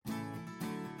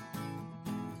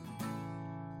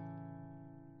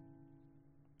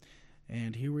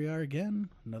And here we are again,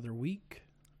 another week,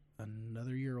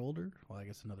 another year older. Well, I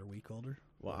guess another week older.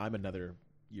 Well, I'm another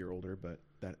year older, but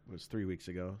that was 3 weeks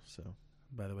ago, so.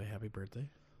 By the way, happy birthday.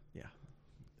 Yeah.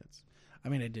 That's. I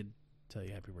mean, I did tell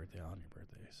you happy birthday on your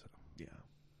birthday, so. Yeah.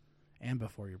 And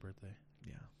before your birthday.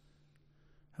 Yeah.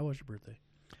 How was your birthday?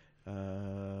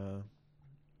 You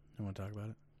want to talk about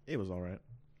it? It was all right.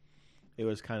 It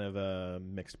was kind of a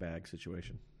mixed bag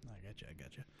situation. I gotcha.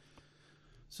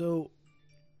 So,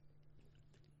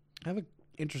 I have an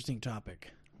interesting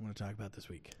topic I want to talk about this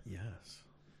week. Yes.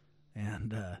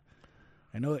 And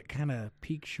I know it kind of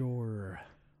piques your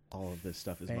All of this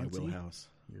stuff is fancy? my wheelhouse.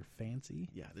 Your fancy.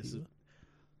 Yeah, this is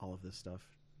all of this stuff.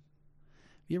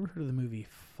 Have you ever heard of the movie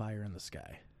Fire in the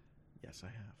Sky? Yes, I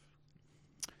have.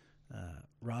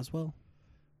 Roswell?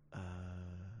 The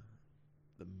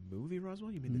movie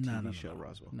Roswell? You mean the TV show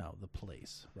Roswell? No, the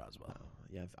place Roswell.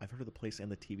 Yeah, I've heard of the place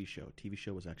and the TV show. TV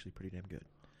show was actually pretty damn good.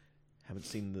 Haven't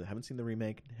seen the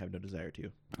remake. Have no desire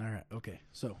to. All right. Okay.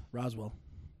 So Roswell,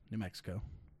 New Mexico.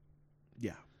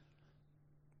 Yeah.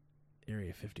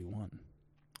 Area 51.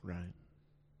 Right.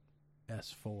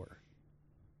 S4.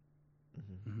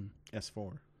 Mm-hmm.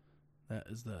 S4. That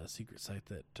is the secret site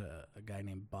that a guy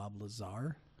named Bob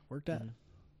Lazar worked at. Mm-hmm.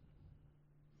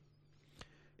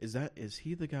 Is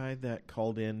he the guy that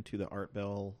called in to the Art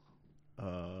Bell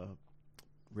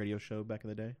radio show back in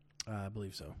the day? I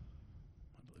believe so.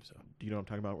 Do you know what I'm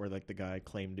talking about? Where like the guy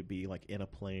claimed to be like in a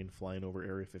plane flying over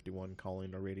Area 51,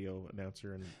 calling a radio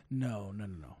announcer and No.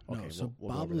 Okay, So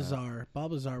we'll Bob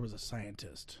Lazar was a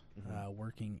scientist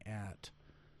working at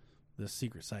this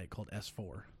secret site called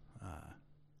S4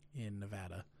 in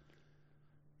Nevada,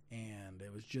 and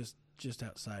it was just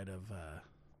outside of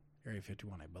Area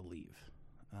 51, I believe.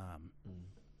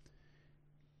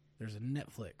 There's a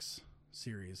Netflix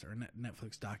series or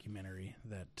Netflix documentary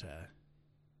that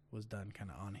was done kind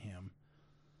of on him.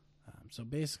 So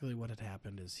basically what had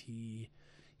happened is he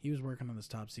was working on this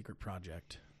top secret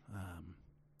project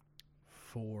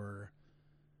for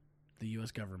the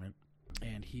U.S. government,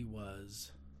 and he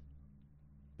was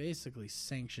basically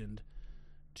sanctioned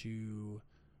to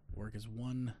work as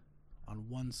on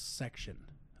one section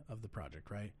of the project,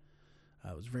 right?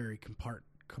 It was very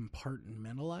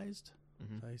compartmentalized. Is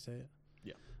that how you say it?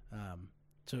 Yeah.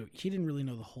 So he didn't really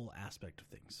know the whole aspect of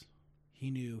things. He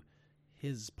knew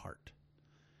his part,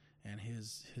 and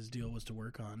his deal was to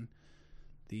work on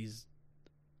these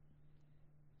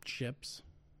ships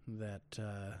that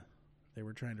they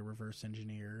were trying to reverse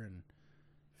engineer and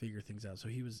figure things out. So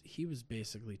he was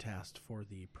basically tasked for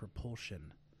the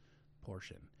propulsion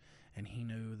portion, and he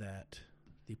knew that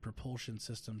the propulsion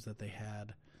systems that they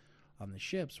had on the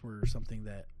ships were something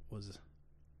that was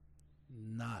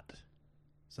not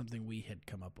something we had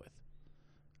come up with,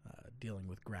 dealing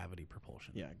with gravity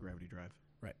propulsion. Yeah, gravity drive.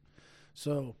 Right.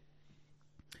 So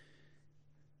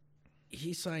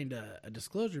he signed a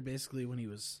disclosure basically when he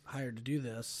was hired to do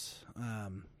this,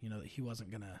 that he wasn't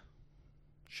going to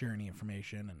share any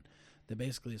information, and that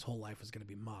basically his whole life was going to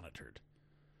be monitored.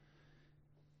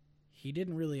 He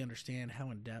didn't really understand how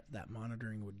in-depth that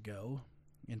monitoring would go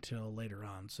until later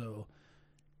on. So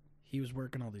he was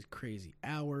working all these crazy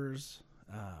hours,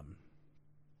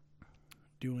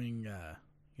 doing,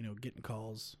 getting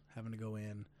calls, having to go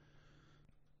in.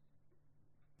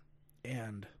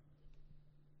 And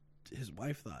his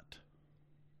wife thought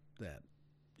that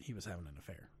he was having an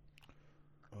affair.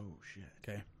 Oh, shit.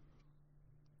 Okay.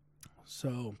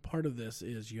 So part of this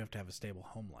is you have to have a stable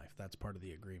home life. That's part of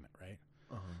the agreement, right?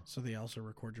 So they also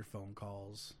record your phone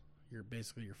calls. Your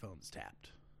phone's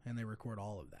tapped, and they record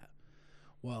all of that.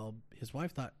 Well, his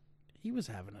wife thought he was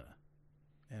having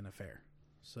an affair,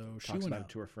 so she went out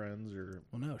to her friends, or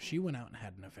no, she went out and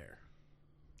had an affair.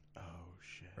 Oh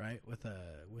shit! Right, with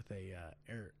a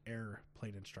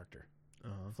airplane instructor,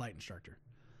 flight instructor,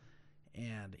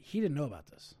 and he didn't know about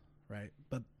this, right?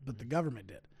 But the government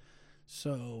did.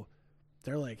 So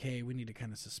they're like, hey, we need to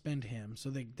kind of suspend him. So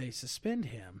they suspend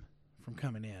him from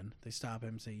coming in. They stop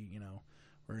him, say,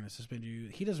 we're going to suspend you.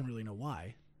 He doesn't really know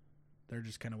why. They're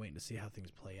just kind of waiting to see how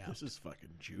things play out. This is fucking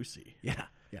juicy. Yeah.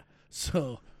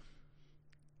 So,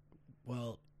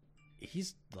 well,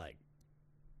 he's like,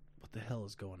 what the hell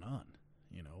is going on?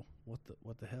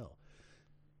 What the hell?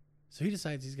 So he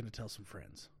decides he's going to tell some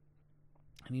friends,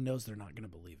 and he knows they're not going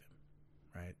to believe him,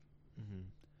 right? Mm-hmm.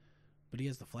 But he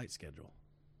has the flight schedule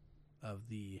of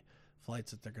the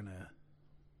flights that they're going to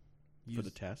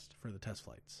use for the test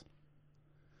flights.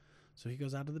 So he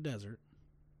goes out to the desert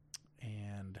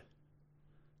and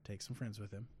takes some friends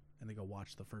with him, and they go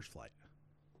watch the first flight.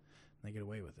 And they get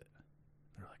away with it.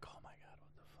 They're like, oh my God,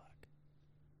 what the fuck?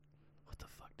 What the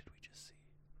fuck did we just see?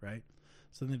 Right?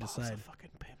 So then they Bob's a decide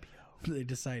fucking pimp, yo. they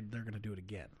decide they're going to do it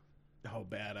again. Oh,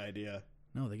 bad idea.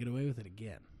 No, they get away with it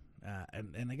again,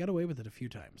 and they got away with it a few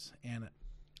times. And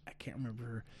I can't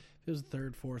remember if it was the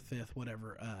third, fourth, fifth,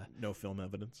 whatever. No film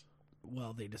evidence.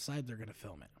 Well, they decide they're going to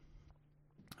film it.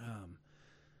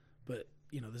 But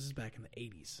this is back in the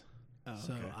 80s,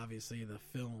 so okay. obviously the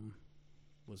film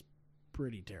was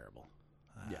pretty terrible.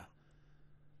 Yeah.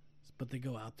 But they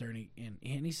go out there and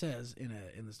he says in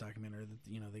this documentary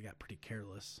that they got pretty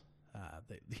careless.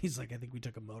 He's like, I think we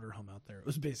took a motorhome out there. It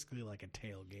was basically like a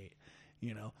tailgate,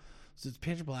 So it's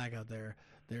pitch black out there.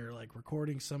 They're like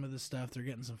recording some of this stuff. They're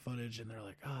getting some footage, and they're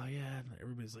like, oh yeah. And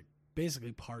everybody's like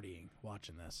basically partying,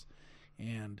 watching this,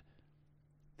 and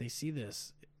they see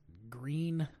this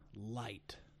green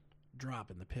light drop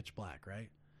in the pitch black, right,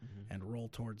 and roll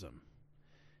towards them.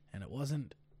 And it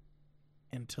wasn't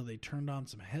until they turned on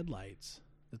some headlights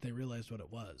that they realized what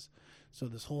it was. So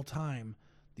this whole time,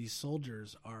 these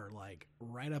soldiers are like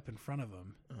right up in front of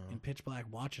them in pitch black,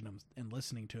 watching them and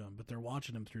listening to them, but they're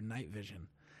watching them through night vision.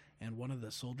 And one of the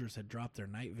soldiers had dropped their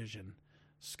night vision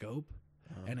scope,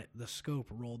 and the scope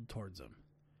rolled towards them.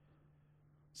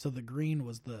 So the green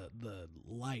was the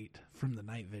light from the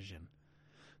night vision.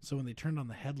 So when they turned on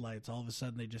the headlights, all of a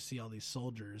sudden they just see all these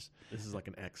soldiers. This is like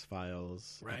an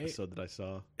X-Files Right? episode that I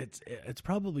saw. It's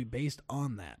probably based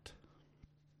on that.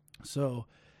 So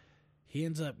he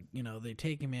ends up, they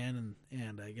take him in,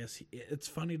 and I guess it's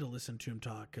funny to listen to him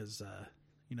talk because,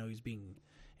 he's being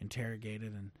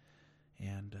interrogated,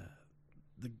 and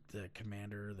the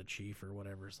commander, the chief or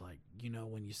whatever is like,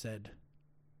 when you said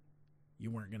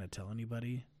you weren't going to tell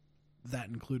anybody, that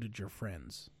included your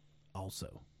friends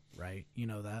also, right? You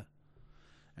know that?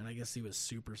 And I guess he was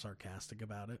super sarcastic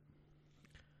about it.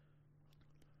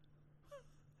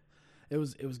 It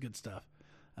was good stuff.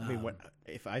 I mean,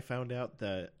 if I found out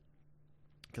that,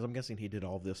 because I'm guessing he did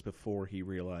all of this before he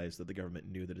realized that the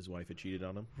government knew that his wife had cheated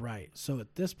on him. Right. So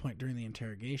at this point during the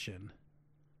interrogation,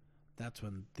 that's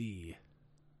when the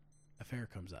affair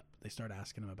comes up. They start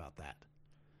asking him about that.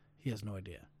 He has no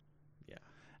idea. Yeah.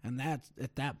 And that's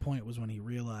at that point was when he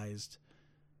realized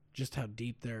just how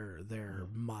deep their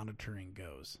monitoring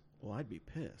goes. Well, I'd be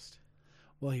pissed.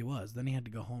 Well, he was. Then he had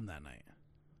to go home that night.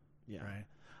 Yeah. Right.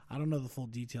 I don't know the full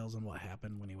details on what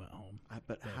happened when he went home.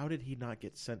 But how did he not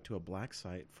get sent to a black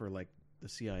site for like the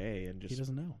CIA and just? He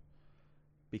doesn't know.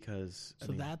 Because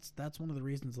that's one of the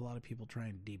reasons a lot of people try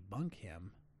and debunk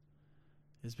him.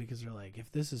 Is because they're like,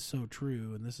 if this is so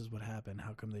true and this is what happened,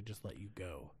 how come they just let you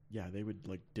go? Yeah, they would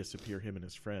like disappear him and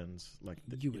his friends. Like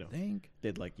you would think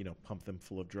they'd like pump them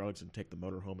full of drugs and take the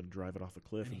motorhome and drive it off a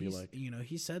cliff and be like,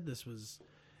 he said this was,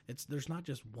 there's not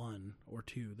just one or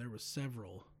two. There was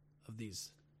several of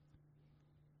these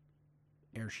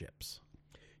airships.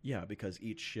 Yeah, because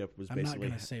each ship was I'm basically. not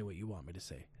going to say what you want me to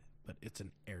say, but it's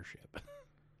an airship.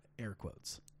 Air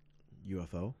quotes.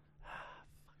 UFO.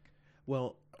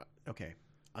 Well, okay.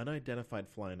 Unidentified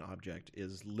flying object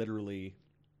is literally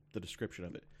the description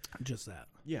of it. Just that.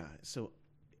 Yeah, so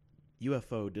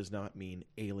UFO does not mean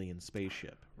alien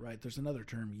spaceship. Right. There's another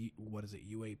term. What is it?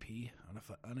 UAP?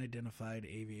 Unidentified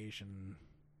aviation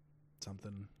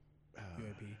something.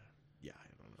 UAP. Yeah, I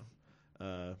don't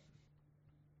know.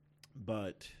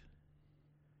 But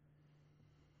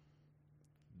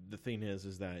the thing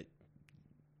is that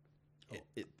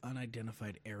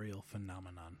unidentified aerial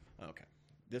phenomenon. Okay.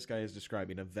 This guy is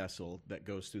describing a vessel that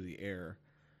goes through the air,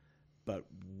 but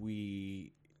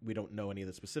we don't know any of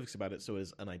the specifics about it, so it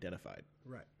is unidentified.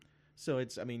 Right. So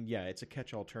it's a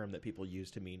catch-all term that people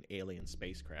use to mean alien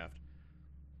spacecraft.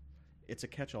 It's a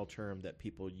catch-all term that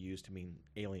people use to mean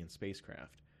alien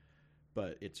spacecraft,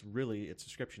 but its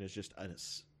description is just an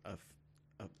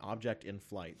object in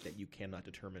flight that you cannot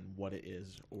determine what it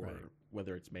is or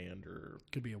whether it's manned or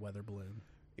could be a weather balloon.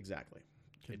 Exactly.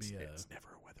 It's never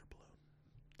a weather balloon.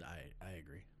 I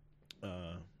agree.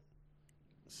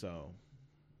 So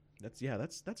that's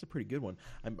a pretty good one.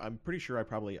 I'm pretty sure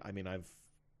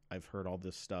I've heard all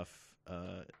this stuff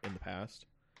in the past.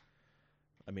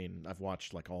 I mean, I've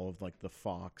watched like all of like the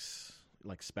Fox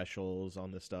like specials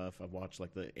on this stuff. I've watched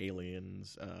like the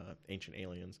Aliens, Ancient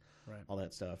Aliens, right, all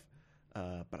that stuff.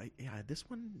 But this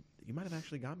one, you might have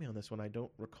actually got me on this one. I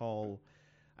don't recall.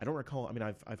 I mean,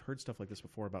 I've heard stuff like this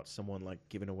before about someone like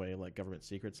giving away like government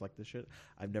secrets like this shit.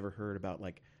 I've never heard about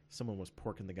like someone was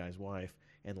porking the guy's wife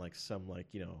and like some like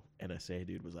NSA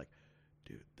dude was like,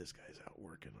 dude, this guy's out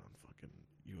working on fucking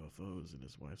UFOs and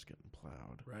his wife's getting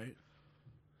plowed. Right.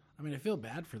 I mean, I feel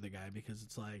bad for the guy because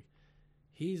it's like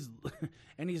he's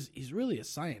really a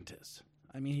scientist.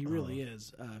 I mean, he really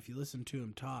is. If you listen to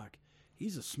him talk,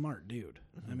 he's a smart dude.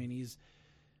 Mm-hmm. I mean, he's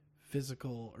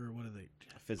physical, or what are they?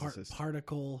 Physicist.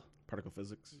 Particle. Particle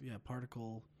physics. Yeah,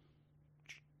 particle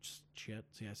shit.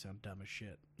 See, I sound dumb as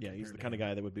shit. Yeah, he's compared the to kind of him.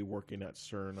 guy that would be working at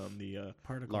CERN on the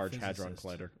Particle Large physicist. Hadron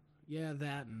Collider. Yeah,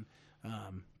 that, and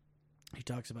he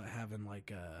talks about having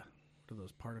like what are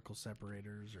those particle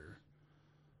separators or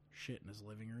shit in his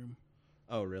living room.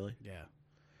 Oh, really? Yeah.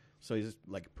 So he's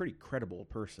like a pretty credible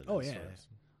person. Oh, as yeah. far as-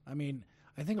 I mean,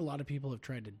 I think a lot of people have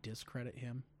tried to discredit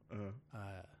him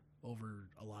Uh-huh. over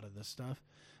a lot of this stuff,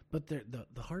 but the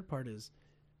hard part is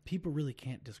people really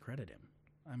can't discredit him.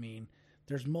 I mean,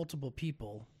 there's multiple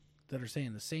people that are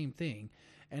saying the same thing,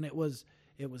 and it was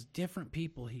different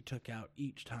people he took out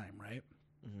each time, right?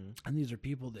 Mm-hmm. And these are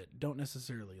people that don't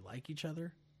necessarily like each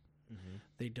other, Mm-hmm.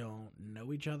 they don't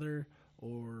know each other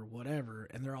or whatever,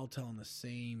 and they're all telling the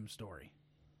same story.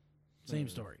 Same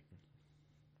story.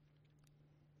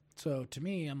 So to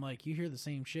me, I'm like, you hear the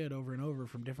same shit over and over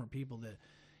from different people that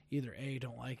either A,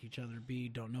 don't like each other, B,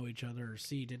 don't know each other, or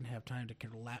C, didn't have time to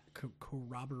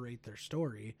corroborate their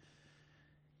story.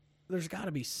 There's got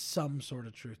to be some sort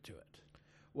of truth to it.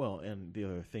 Well, and the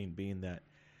other thing being that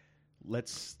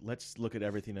let's look at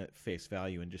everything at face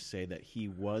value and just say that he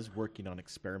was working on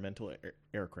experimental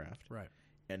aircraft, Right.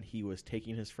 and he was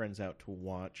taking his friends out to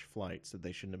watch flights that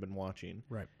they shouldn't have been watching,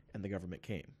 Right. and the government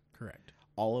came. Correct.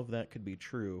 All of that could be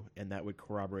true, and that would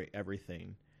corroborate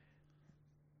everything,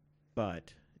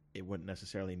 but it wouldn't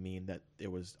necessarily mean that it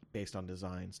was based on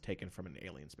designs taken from an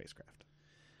alien spacecraft.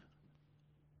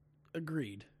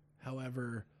 Agreed.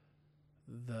 However,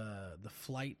 the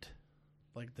flight,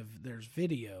 like there's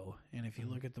video, and if you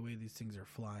look at the way these things are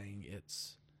flying,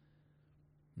 it's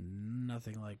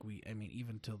nothing like I mean,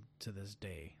 even to this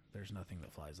day, there's nothing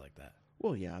that flies like that.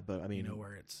 Well, yeah, but I mean, You know,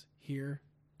 where it's here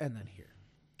and then here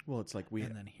well, it's like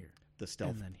and then here. the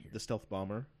stealth and then here. the stealth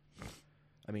bomber.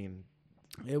 I mean,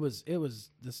 It was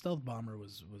the stealth bomber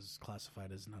was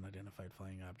classified as an unidentified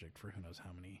flying object for who knows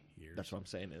how many years. that's what I'm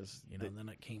saying is You know, and then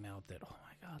it came out that, oh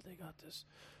my God, they got this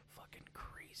fucking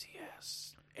crazy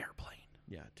ass airplane.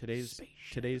 yeah, today's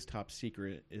Spaceship. top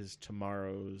secret is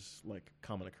tomorrow's like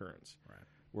common occurrence. Right.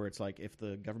 Where it's like if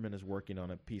the government is working on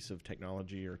a piece of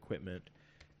technology or equipment,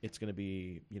 it's going to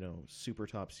be, super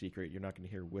top secret. You're not going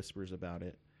to hear whispers about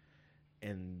it,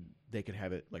 and they could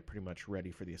have it like pretty much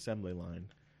ready for the assembly line.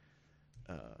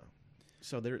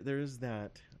 So there is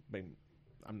that. I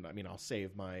mean, I'll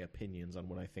save my opinions on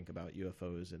what I think about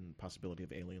UFOs and possibility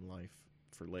of alien life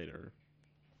for later.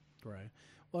 Right.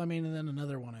 Well, I mean, and then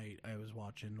another one I was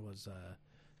watching was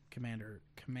Commander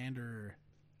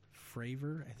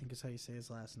Fravor, I think is how you say his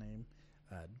last name,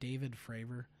 David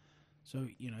Fravor. So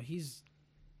he's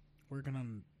working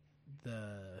on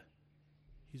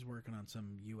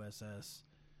some USS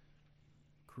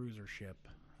cruiser ship,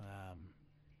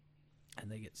 and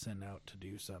they get sent out to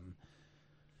do some,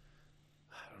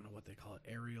 I don't know what they call it,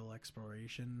 aerial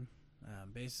exploration.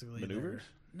 Basically, Maneuvers?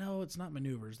 No, it's not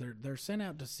maneuvers. They're sent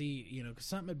out to see, because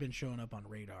something had been showing up on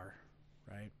radar,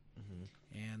 right?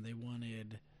 Mm-hmm. And they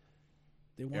wanted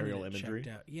Aerial it imagery?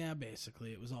 checked out. Yeah,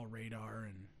 basically, it was all radar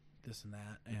and this and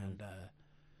that, Mhm.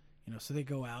 and so they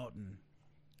go out and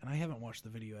I haven't watched the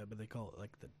video yet, but they call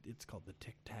it it's called the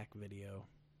Tic Tac video.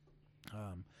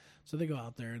 So they go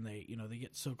out there and they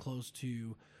get so close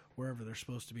to wherever they're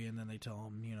supposed to be, and then they tell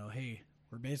them, hey,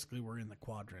 we're in the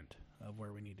quadrant of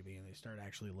where we need to be, and they start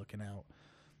actually looking out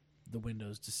the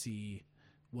windows to see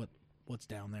what's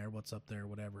down there, what's up there,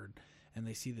 whatever, and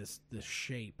they see this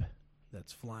shape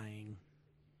that's flying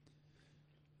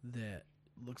that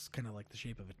looks kind of like the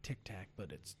shape of a Tic Tac,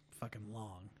 but it's fucking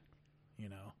long,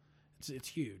 it's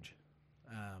huge,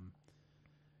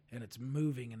 and it's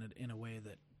moving in a way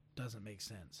that doesn't make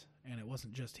sense. And it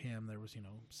wasn't just him. There was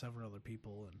several other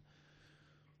people, and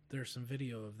there's some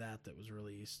video of that was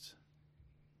released.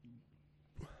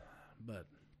 But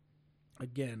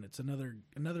again, it's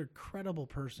another credible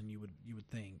person you would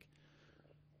think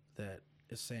that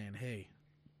is saying, hey,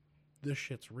 this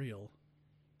shit's real.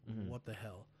 Mhm. What the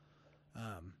hell?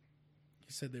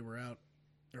 He said they were out,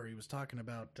 or he was talking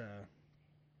about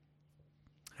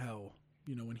how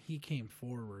when he came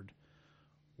forward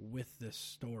with this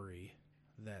story,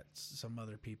 that some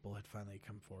other people had finally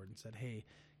come forward and said, hey,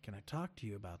 can I talk to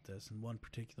you about this? And one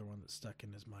particular one that stuck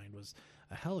in his mind was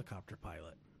a helicopter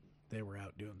pilot. They were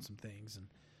out doing some things, and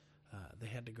they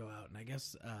had to go out, and I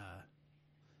guess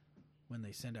when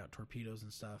they send out torpedoes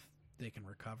and stuff, they can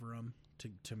recover them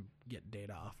to get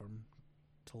data off them,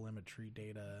 telemetry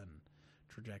data and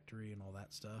trajectory and all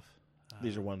that stuff.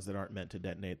 These are ones that aren't meant to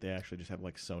detonate. They actually just have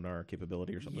like sonar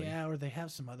capability or something. Yeah, or they have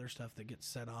some other stuff that gets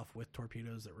set off with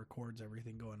torpedoes that records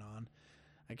everything going on.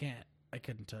 I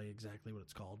couldn't tell you exactly what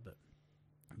it's called, but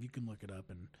you can look it up.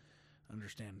 And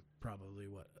understand probably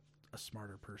what a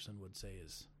smarter person would say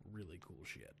is really cool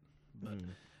shit. But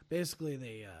basically,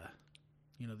 they,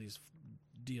 these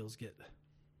deals get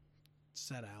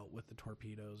set out with the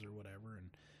torpedoes or whatever, and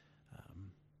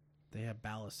they have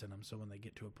ballast in them. So when they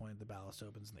get to a point, the ballast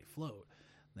opens and they float.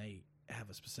 They have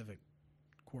a specific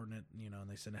coordinate, and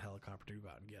they send a helicopter to go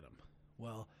out and get them.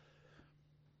 Well,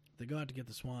 they go out to get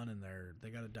the Swan, and they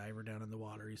got a diver down in the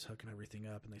water. He's hooking everything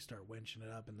up, and they start winching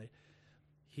it up, and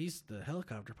he's the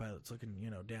helicopter pilot's looking,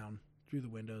 down through the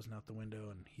windows and out the window,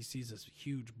 and he sees this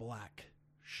huge black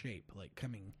shape, like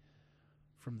coming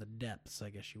from the depths, I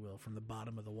guess you will, from the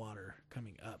bottom of the water,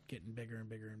 coming up, getting bigger and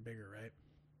bigger and bigger, right?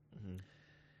 Mm-hmm.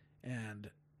 And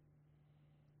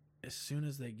as soon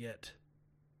as they get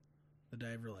the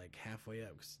diver like halfway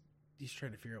up, because he's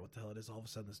trying to figure out what the hell it is, all of a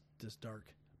sudden this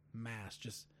dark mass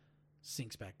just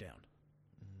sinks back down.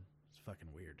 Mm-hmm. It's fucking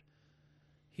weird.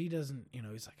 He doesn't,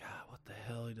 he's like, what the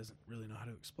hell? He doesn't really know how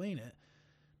to explain it.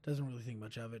 Doesn't really think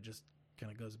much of it, just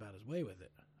kind of goes about his way with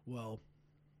it. Well,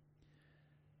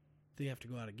 they have to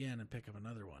go out again and pick up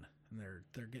another one, and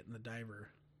they're getting the diver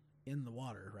in the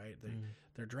water, right?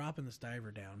 They're dropping this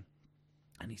diver down,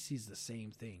 and he sees the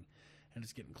same thing, and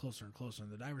it's getting closer and closer,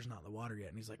 and the diver's not in the water yet,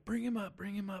 and he's like, bring him up,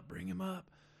 bring him up, bring him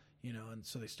up, and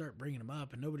so they start bringing him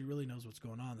up, and nobody really knows what's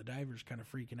going on. The diver's kind of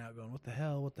freaking out, going, what the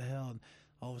hell, and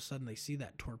all of a sudden they see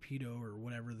that torpedo or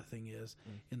whatever the thing is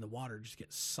in the water just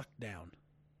get sucked down,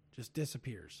 just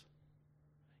disappears.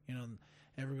 And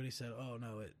everybody said, oh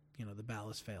no, the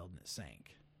ballast failed and it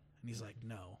sank. And he's like,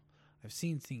 no, I've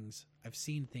seen things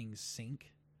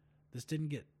sink. This didn't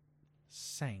get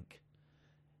sank.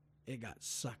 It got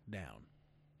sucked down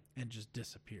and just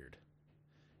disappeared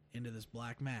into this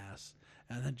black mass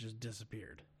and then just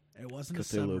disappeared. It wasn't Cthulhu, a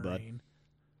submarine.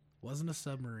 Bud. Wasn't a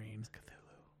submarine. It's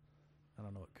Cthulhu. I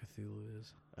don't know what Cthulhu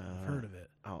is. I've heard of it.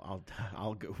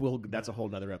 I'll go. That's a whole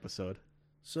nother episode.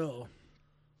 So,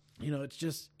 it's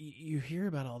just, you hear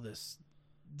about all these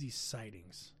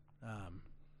sightings.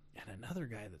 And another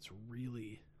guy that's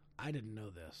really, I didn't know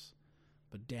this,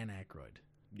 but Dan Aykroyd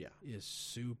is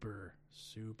super,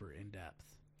 super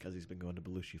in-depth. Because he's been going to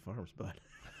Belushi Farms, bud.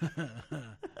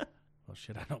 Well,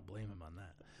 shit, I don't blame him on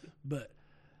that. But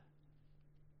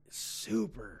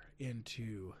super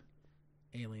into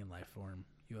alien life form,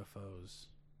 UFOs,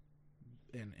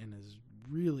 and is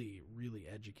really, really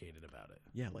educated about it.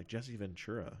 Yeah, like Jesse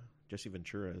Ventura. Jesse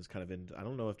Ventura is kind of into, I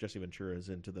don't know if Jesse Ventura is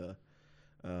into the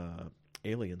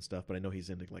alien stuff, but I know he's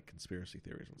into like conspiracy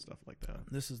theories and stuff like that.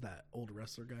 This is that old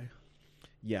wrestler guy?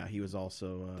 Yeah, he was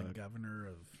also the governor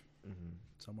of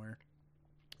somewhere.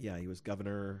 Yeah, he was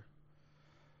governor,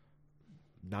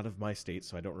 not of my state,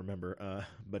 so I don't remember.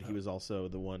 But he was also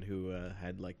the one who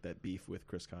had like that beef with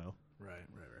Chris Kyle. Right.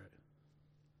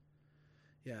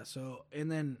 Yeah. So,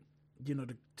 and then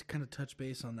to kind of touch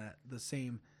base on that, the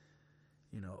same,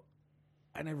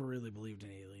 I never really believed in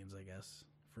aliens, I guess,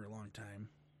 for a long time,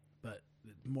 but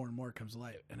more and more comes to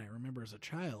light. And I remember as a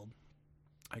child,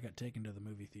 I got taken to the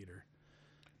movie theater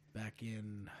back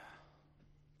in,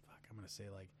 I'm going to say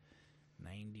like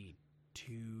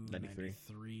 92,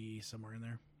 93, somewhere in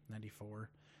there, 94.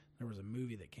 There was a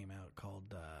movie that came out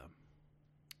called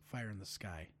Fire in the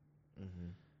Sky. Mm-hmm.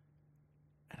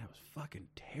 And I was fucking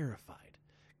terrified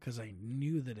because I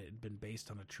knew that it had been based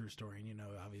on a true story. And,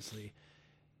 obviously,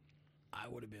 I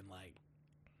would have been like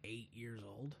 8 years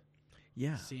old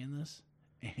seeing this.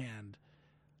 And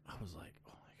I was like,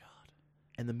 oh, my God.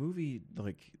 And the movie,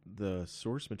 like, the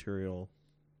source material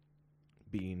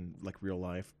being, like, real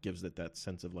life gives it that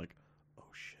sense of, like, oh,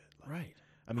 shit. Like, right.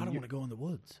 I don't want to go in the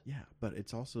woods. Yeah, but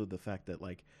it's also the fact that,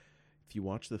 like, if you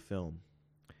watch the film,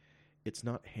 it's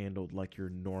not handled like your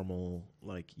normal,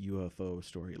 like, UFO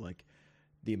story. Like,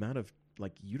 the amount of,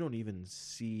 like, you don't even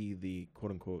see the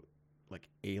quote-unquote, like,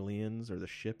 aliens or the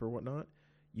ship or whatnot.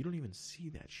 You don't even see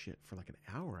that shit for, like, an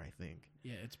hour, I think.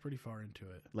 Yeah, it's pretty far into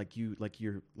it.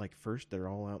 Like, first they're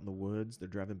all out in the woods, they're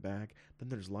driving back, then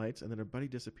there's lights, and then their buddy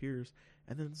disappears,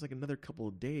 and then it's, like, another couple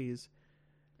of days,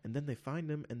 and then they find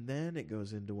him, and then it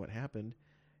goes into what happened,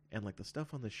 and, like, the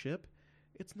stuff on the ship,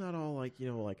 it's not all, like,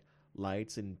 like,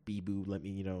 lights and bee-boo, let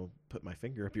me, put my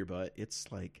finger up your butt. It's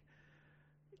like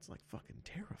fucking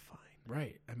terrifying.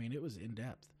 Right. I mean, it was in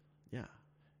depth. Yeah.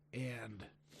 And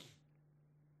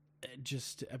it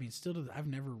just, still, I've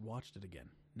never watched it again.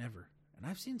 Never. And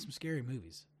I've seen some scary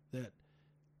movies that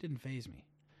didn't faze me.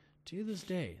 To this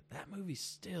day, that movie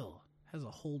still has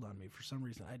a hold on me for some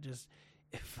reason.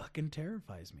 It fucking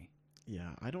terrifies me. Yeah,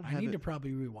 I need to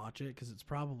probably rewatch it because it's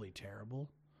probably terrible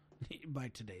by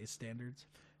today's standards.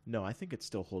 No, I think it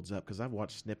still holds up because I've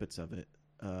watched snippets of it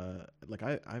Like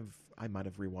I might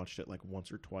have rewatched it like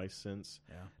once or twice since,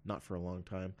 Yeah. not for a long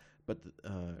time, but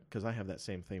because I have that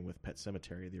same thing with Pet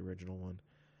Sematary, the original one.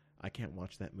 I can't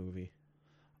watch that movie.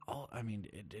 I mean,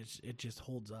 it just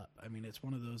holds up. I mean, it's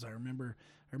one of those. I remember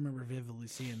vividly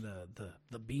seeing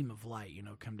the beam of light,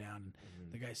 come down,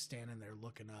 and the guy's standing there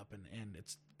looking up, and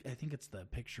I think it's the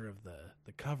picture of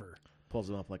the cover. Pulls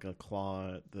him up like a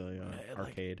claw at the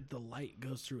arcade. Like, the light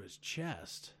goes through his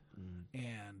chest,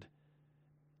 and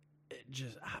it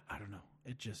just I don't know.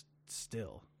 It just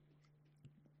still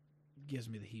gives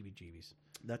me the heebie-jeebies.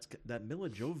 That's that Mila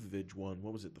Jovovich one.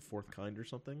 What was it? The Fourth Kind or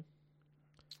something?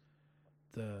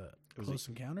 The Close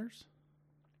Encounters?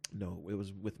 No, it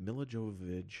was with Mila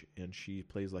Jovovich, and she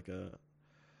plays like a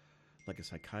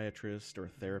psychiatrist or a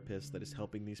therapist that is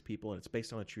helping these people, and it's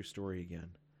based on a true story again.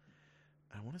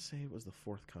 I want to say it was The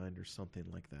Fourth Kind or something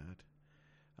like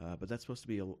that. But that's supposed to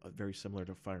be a very similar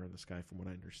to Fire in the Sky, from what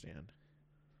I understand.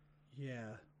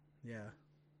 Yeah.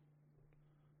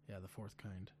 The Fourth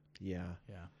Kind. Yeah.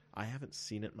 Yeah. I haven't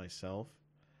seen it myself.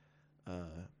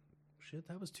 Shit,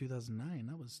 that was 2009.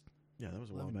 That was That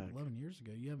was a while back. 11 years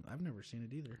ago. I've never seen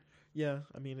it either. Yeah,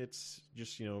 I mean, it's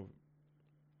just, I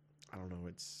don't know.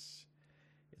 It's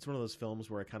one of those films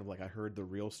where I heard the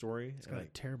real story. It's got a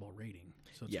terrible rating,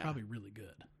 so it's Yeah. probably really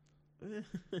good.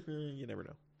 You never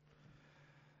know.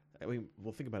 I mean,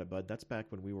 well, think about it, bud. That's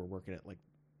back when we were working at, like,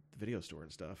 the video store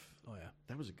and stuff. Oh, yeah.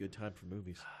 That was a good time for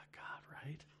movies. God,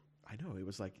 right? I know. It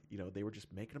was like, they were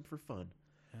just making them for fun.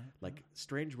 Yeah. Like,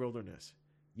 Strange Wilderness.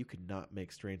 You could not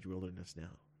make Strange Wilderness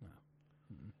now. No.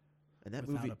 Mm-mm. And that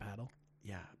Without movie... a paddle?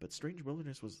 Yeah, but Strange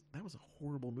Wilderness was a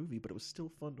horrible movie, but it was still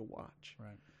fun to watch.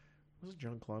 Right. Was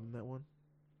John Claude in that one?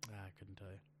 I couldn't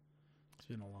tell you. It's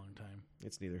been a long time.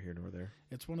 It's neither here nor there.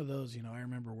 It's one of those, I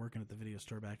remember working at the video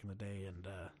store back in the day, and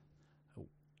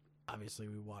obviously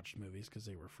we watched movies because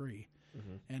they were free.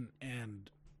 Mm-hmm. And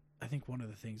I think one of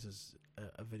the things is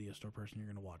a video store person, you're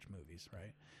going to watch movies,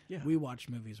 right? Yeah. We watched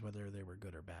movies whether they were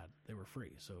good or bad. They were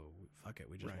free, so fuck it,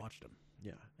 we just Right. watched them.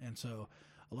 Yeah. And so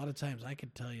a lot of times I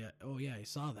could tell you, oh yeah, I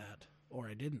saw that, or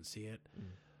I didn't see it.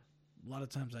 A lot of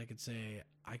times I could say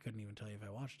I couldn't even tell you if I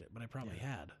watched it, but I probably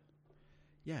had.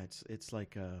 Yeah, it's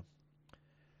like it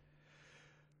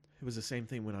was the same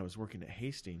thing when I was working at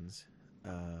Hastings.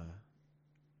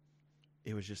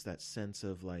 It was just that sense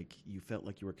of like you felt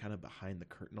like you were kind of behind the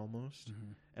curtain almost.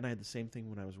 Mm-hmm. And I had the same thing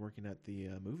when I was working at the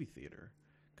movie theater,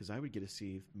 because I would get to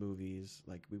see movies,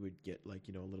 like we would get like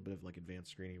a little bit of like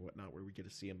advanced screening and whatnot, where we'd get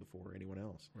to see them before anyone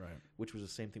else. Right. Which was the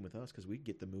same thing with us, because we'd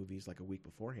get the movies like a week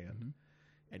beforehand,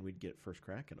 and we'd get first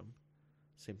crack at them.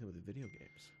 Same thing with the video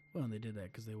games. Well, and they did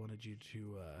that because they wanted you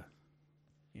to,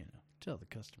 tell the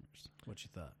customers what you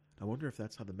thought. I wonder if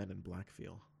that's how the Men in Black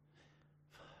feel.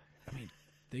 I mean,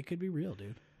 they could be real,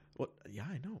 dude. Well, yeah,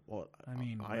 I know. Well, I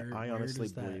mean, I honestly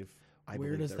does that- believe.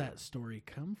 Where does they're- that story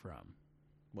come from?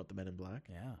 What, the Men in Black?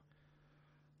 Yeah.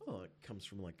 Well, it comes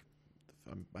from like,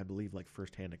 I believe like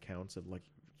firsthand accounts of like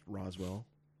Roswell,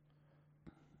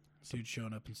 Dudes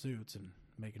showing up in suits and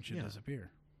making shit Yeah. disappear.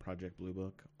 Project Blue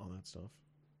Book, all that stuff.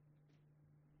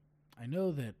 I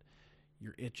know that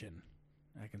you're itching.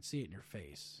 I can see it in your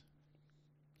face.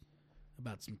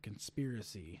 About some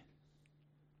conspiracy.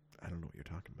 I don't know what you're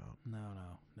talking about. No.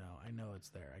 I know it's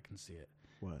there. I can see it.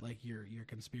 What? Like your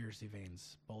conspiracy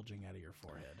veins bulging out of your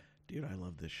forehead. Dude, I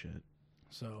love this shit.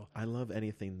 So I love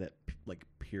anything that like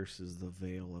pierces the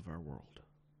veil of our world.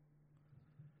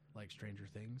 like Stranger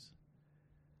Things?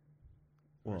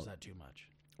 Well, Or is that too much?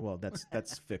 Well,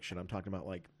 that's fiction. I'm talking about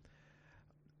like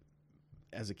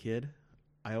as a kid,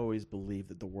 I always believed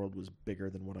that the world was bigger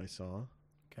than what I saw.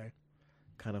 Okay.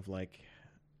 Kind of like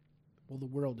Well, the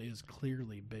world is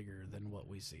clearly bigger than what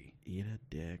we see. eat a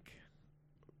dick.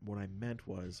 What I meant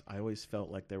was I always felt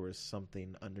like there was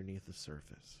something underneath the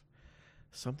surface.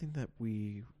 Something that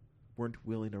we weren't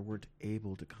willing or weren't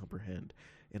able to comprehend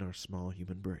in our small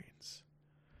human brains.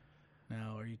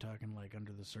 Now, are you talking like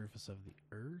under the surface of the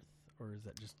earth? Or is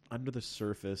that just... Under the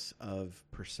surface of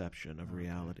perception, of Okay.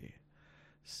 reality.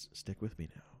 Stick with me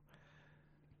now.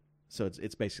 So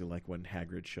it's basically like when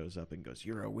Hagrid shows up and goes,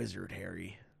 "You're a wizard,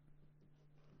 Harry."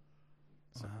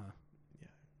 So, yeah.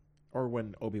 Or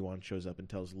when Obi-Wan shows up and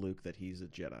tells Luke that he's a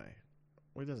Jedi.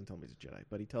 Well, he doesn't tell him he's a Jedi,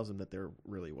 but he tells him that there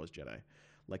really was Jedi.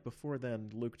 Like before then,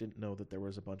 Luke didn't know that there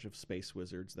was a bunch of space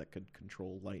wizards that could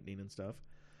control lightning and stuff.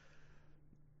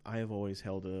 I have always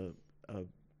held a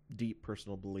deep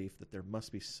personal belief that there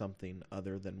must be something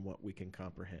other than what we can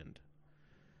comprehend.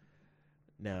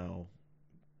 Now,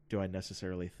 do I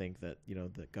necessarily think that,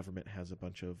 the government has a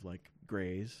bunch of, like,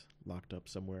 grays locked up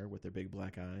somewhere with their big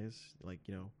black eyes, like,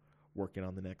 working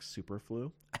on the next super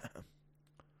flu?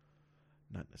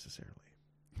 Not necessarily.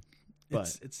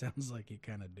 It sounds like you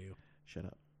kind of do. Shut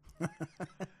up.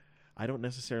 I don't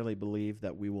necessarily believe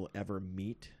that we will ever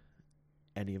meet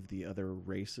any of the other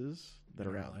races that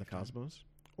In are our out in the lifetime. cosmos,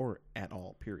 or at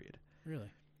all, period. Really?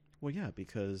 Well, yeah,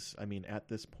 because, I mean, at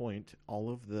this point, all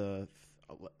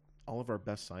of our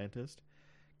best scientists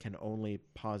can only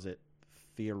posit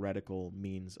theoretical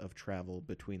means of travel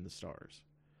between the stars.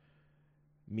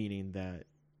 Meaning that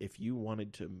if you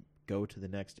wanted to go to the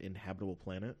next inhabitable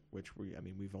planet, which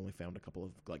we've only found a couple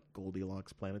of like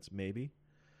Goldilocks planets, maybe.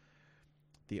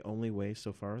 The only way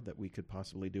so far that we could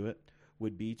possibly do it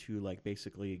would be to like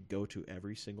basically go to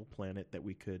every single planet that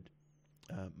we could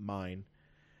mine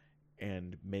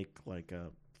and make like a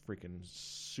freaking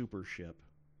super ship,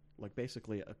 like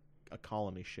basically a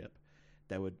colony ship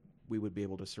that we would be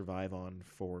able to survive on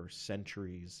for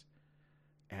centuries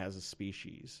as a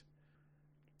species,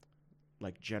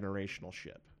 like generational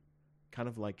ship. Kind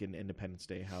of like in Independence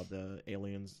Day, how the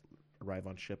aliens arrive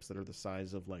on ships that are the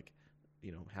size of like,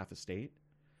 half a state.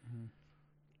 Mm-hmm.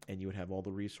 And you would have all the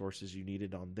resources you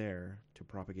needed on there to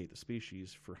propagate the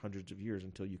species for hundreds of years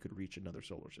until you could reach another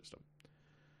solar system.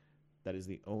 That is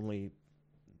the only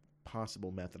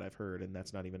possible method I've heard, and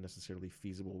that's not even necessarily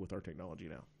feasible with our technology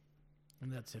now.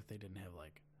 And that's if they didn't have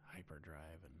like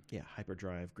hyperdrive and Yeah,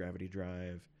 hyperdrive, gravity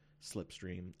drive,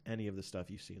 slipstream, any of the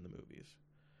stuff you see in the movies.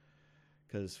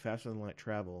 Because faster than light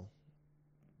travel,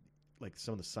 like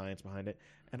some of the science behind it,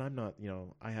 and I'm not,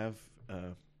 I have,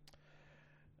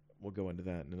 we'll go into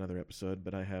that in another episode,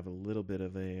 but I have a little bit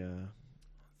of a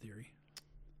theory.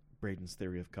 Braden's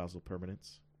theory of causal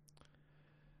permanence.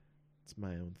 It's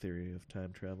my own theory of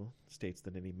time travel. It states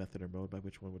that any method or mode by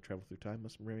which one would travel through time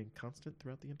must remain constant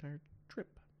throughout the entire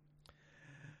trip.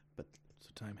 But So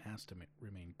time has to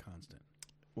remain constant.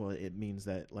 well, it means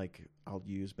that, like, I'll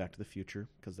use Back to the Future,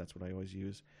 because that's what I always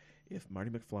use. If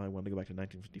Marty McFly wanted to go back to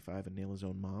 1955 and nail his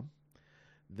own mom,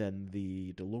 then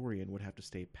the DeLorean would have to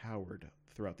stay powered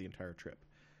throughout the entire trip.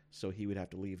 So he would have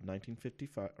to leave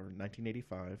 1955 or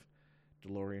 1985.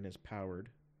 DeLorean is powered.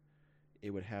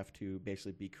 It would have to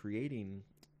basically be creating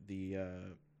the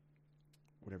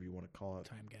whatever you want to call it.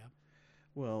 Time gap.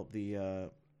 Well, the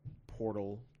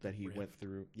portal that he Rift. went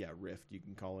through. Yeah, rift, you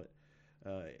can call it.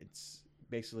 It's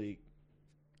basically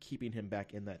keeping him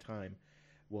back in that time.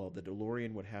 Well, the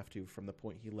DeLorean would have to, from the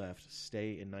point he left,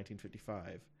 stay in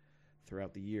 1955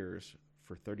 throughout the years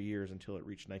for 30 years until it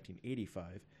reached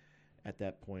 1985. At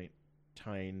that point,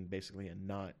 tying basically a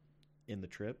knot in the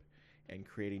trip and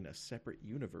creating a separate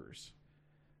universe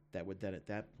that would then at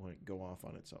that point go off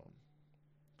on its own.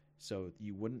 So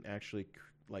you wouldn't actually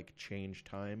like change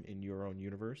time in your own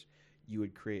universe. You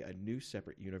would create a new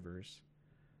separate universe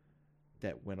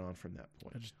that went on from that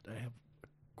point. I have a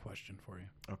question for you.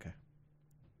 Okay.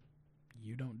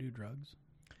 You don't do drugs?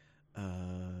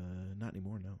 Not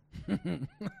anymore, no.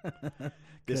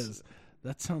 Because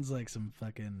that sounds like some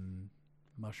fucking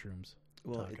mushrooms.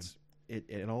 Well, talking.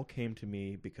 it all came to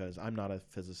me because I'm not a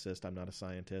physicist, I'm not a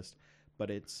scientist, but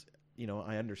it's,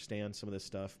 I understand some of this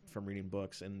stuff from reading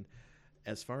books, and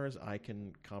as far as I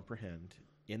can comprehend,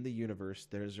 in the universe,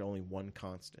 there's only one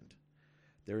constant.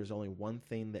 There is only one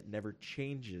thing that never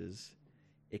changes.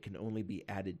 It can only be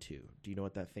added to. Do you know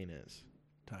what that thing is?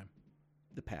 Time.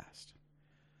 The past.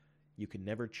 You can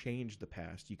never change the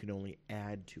past. You can only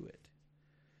add to it.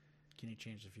 Can you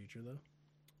change the future, though?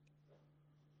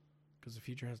 Because the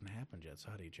future hasn't happened yet, so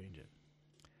how do you change it?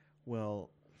 Well,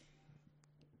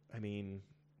 I mean,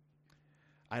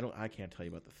 I can't tell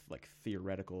you about the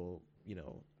theoretical,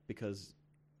 because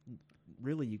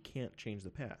really you can't change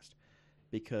the past,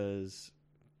 because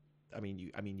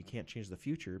you can't change the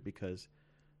future because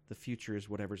the future is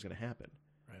whatever's going to happen.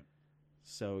 Right.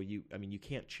 So you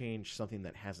can't change something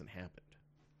that hasn't happened.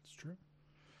 It's true.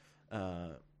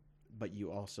 But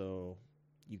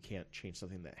you can't change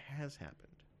something that has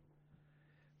happened,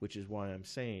 which is why I'm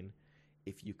saying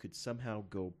if you could somehow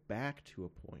go back to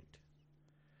a point,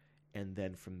 and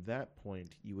then from that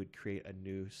point you would create a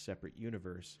new separate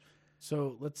universe.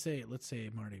 So let's say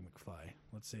Marty McFly.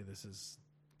 Let's say this is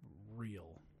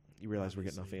real. You realize we're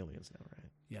getting off Obviously. aliens now,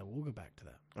 right? Yeah, we'll go back to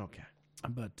that. Okay.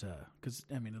 But because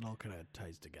it all kind of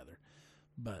ties together.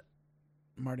 But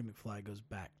Marty McFly goes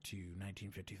back to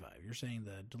 1955. You're saying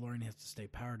the DeLorean has to stay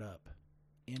powered up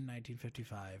in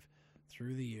 1955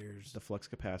 through the years The flux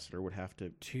capacitor would have to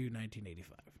to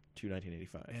 1985.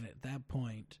 1985. And at that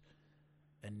point,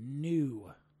 a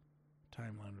new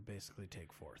timeline would basically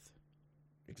take forth.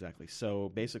 Exactly. So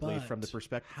basically, But from the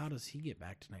perspective, how does he get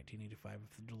back to 1985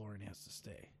 if the DeLorean has to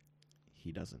stay?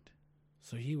 he doesn't.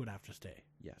 So he would have to stay.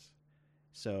 Yes.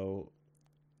 So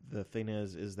the thing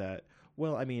is that,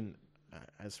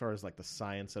 as far as like the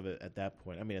science of it at that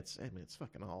point, it's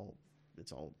fucking all,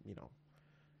 it's all,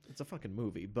 it's a fucking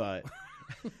movie. But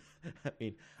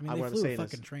they what I'm flew a saying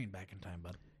fucking is, train back in time,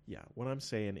 bud. yeah, what I'm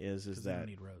saying is 'Cause they don't that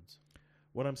need roads.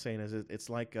 what I'm saying is it's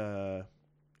like a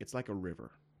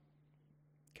river,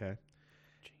 okay,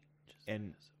 Changes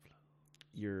and as it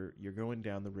flows. you're going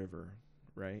down the river,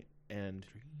 right, and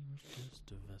Dreams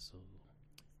just a vessel.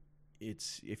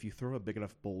 it's if you throw a big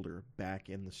enough boulder back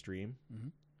in the stream, Mm-hmm.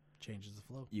 Changes the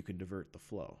flow. you can divert the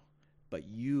flow, but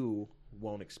you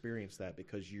won't experience that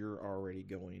because you're already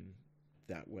going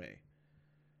that way,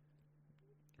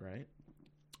 right?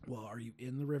 Well, are you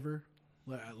in the river?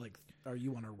 Like, are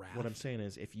you on a raft? What I'm saying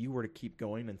is, if you were to keep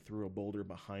going and threw a boulder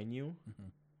behind you, Mhm.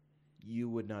 you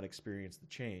would not experience the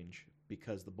change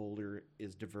because the boulder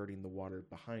is diverting the water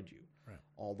behind you. Right.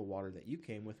 All the water that you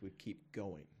came with would keep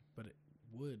going. But it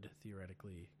would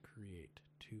theoretically create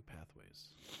two pathways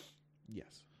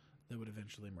Yes. that would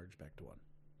eventually merge back to one.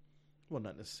 Well,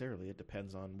 not necessarily. It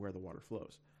depends on where the water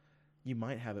flows. You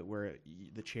might have it where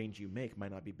the change you make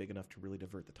might not be big enough to really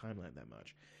divert the timeline that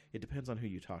much. It depends on who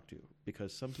you talk to,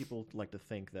 because some people like to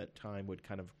think that time would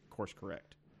kind of course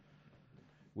correct,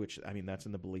 which, that's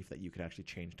in the belief that you could actually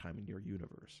change time in your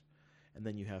universe. And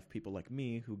then you have people like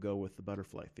me who go with the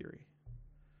butterfly theory.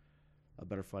 A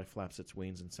butterfly flaps its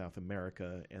wings in South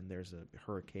America, and there's a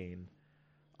hurricane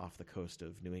off the coast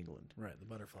of New England. Right, the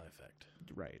butterfly effect.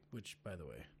 Right. Which, by the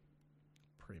way,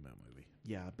 primo movie.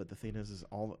 Yeah, but the thing is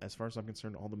all, as far as I'm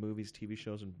concerned, all the movies, TV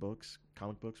shows, and books,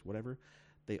 comic books, whatever,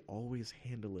 they always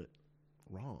handle it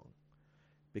wrong.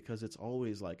 Because it's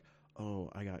always like, oh,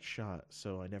 I got shot,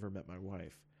 so I never met my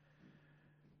wife.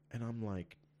 And I'm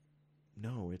like,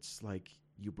 no, it's like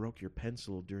you broke your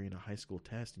pencil during a high school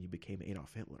test and you became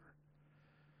Adolf Hitler.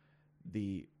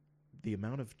 The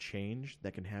amount of change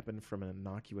that can happen from an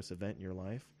innocuous event in your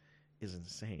life is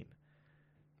insane.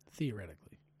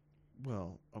 Theoretically.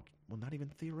 Well, okay, not even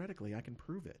theoretically. I can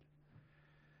prove it.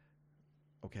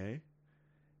 Okay?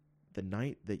 The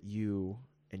night that you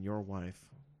and your wife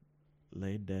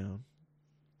laid down,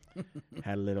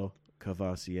 had a little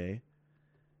Cavassier,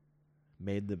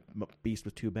 made the beast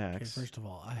with two Okay, backs. first of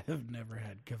all, I have never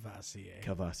had Cavassier.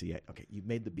 Cavassier. Okay, you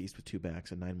made the beast with two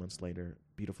backs, and 9 months later,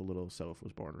 beautiful little Soph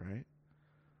was born, right?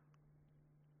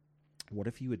 What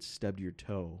if you had stubbed your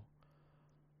toe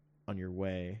on your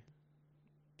way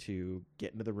to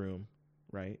get into the room,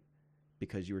 right?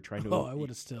 Because you were trying to... Oh, I would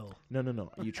have still... No.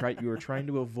 You were trying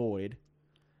to avoid,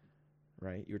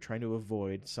 right? You were trying to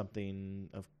avoid something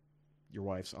of your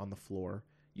wife's on the floor.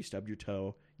 You stubbed your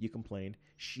toe. You complained.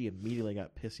 She immediately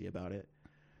got pissy about it,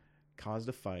 caused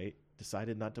a fight,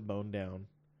 decided not to bone down,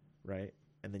 right?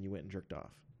 And then you went and jerked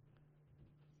off.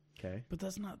 Okay? But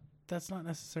that's not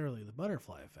necessarily the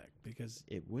butterfly effect, because...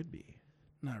 It would be.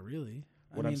 Not really.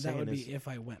 What I'm that saying would is- be if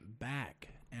I went back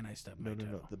and I stubbed my toe.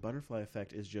 No. The butterfly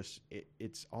effect is just...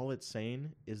 It's all it's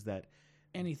saying is that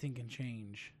Anything can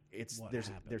change. there's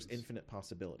happens. infinite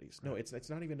possibilities. Right. No, it's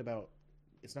not even about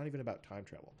time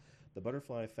travel. The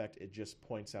butterfly effect, it just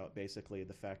points out basically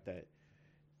the fact that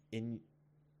in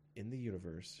the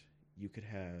universe you could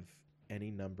have any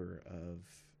number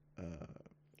of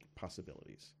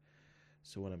possibilities.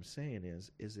 So what I'm saying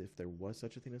is if there was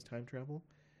such a thing as time travel,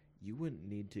 you wouldn't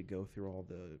need to go through all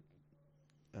the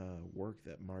work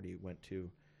that Marty went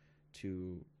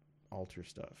to alter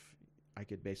stuff. I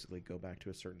could basically go back to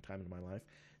a certain time in my life,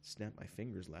 snap my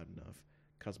fingers loud enough,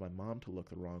 cause my mom to look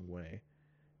the wrong way,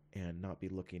 and not be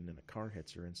looking, and a car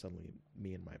hits her, and suddenly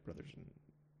me and my brothers and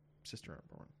sister are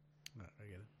born. I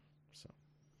get it. So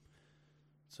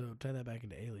So tie that back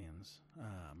into aliens,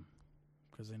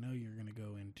 because I know you're going to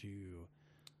go into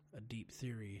a deep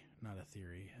theory, not a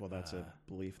theory. well, that's a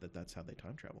belief that's how they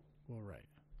time travel. Well, right.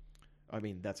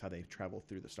 That's how they travel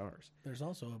through the stars. There's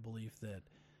also a belief that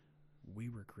we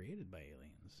were created by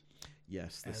aliens.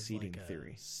 Yes, the as seeding like a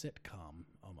theory. sitcom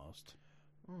almost.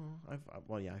 The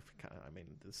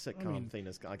sitcom thing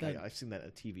is like that- I've seen that in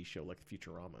a TV show like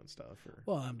Futurama and stuff. Or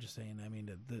Well, I'm just saying. I mean,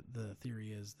 the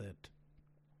theory is that,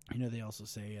 they also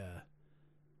say,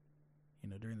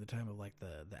 during the time of like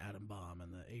the atom bomb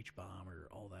and the H bomb or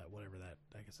all that, whatever that,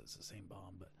 I guess it's the same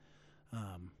bomb, but,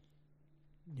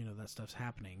 that stuff's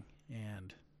happening,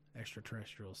 and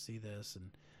extraterrestrials see this,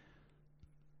 and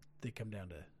they come down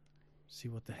to see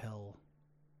what the hell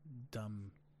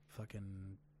dumb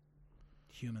fucking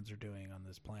humans are doing on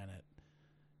this planet,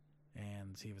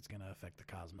 and see if it's going to affect the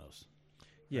cosmos.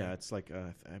 yeah, Right. it's like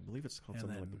I believe it's called And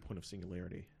something like then- the point of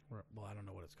singularity. Well, I don't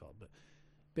know what it's called, but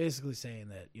basically saying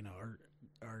that our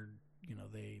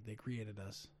they created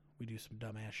us. We do some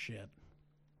dumbass shit,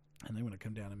 and they want to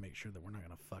come down and make sure that we're not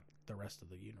going to fuck the rest of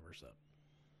the universe up.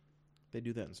 They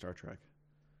do that in Star Trek.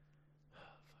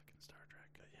 Fucking Star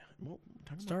Trek. Yeah. Well,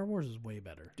 Star Wars is way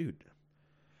better. dude.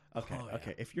 Okay, Oh, yeah.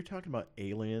 okay. If you're talking about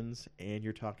aliens and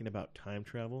you're talking about time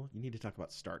travel, you need to talk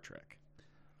about Star Trek.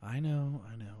 I know.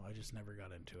 I just never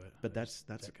got into it. But I that's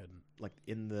couldn't. like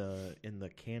in the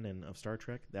canon of Star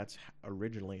Trek. That's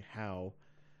originally how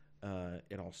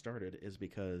it all started. Is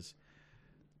because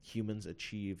humans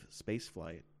achieve space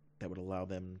flight that would allow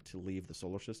them to leave the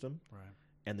solar system, Right.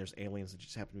 and there's aliens that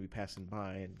just happen to be passing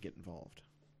by and get involved.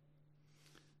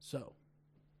 So,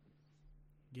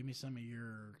 give me some of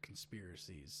your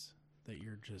conspiracies that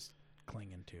you're just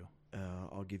clinging to.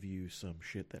 I'll give you some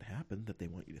shit that happened that they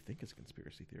want you to think is a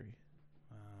conspiracy theory.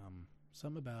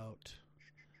 Some about.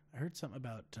 I heard something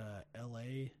about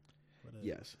L.A.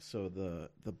 Yes. So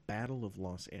the Battle of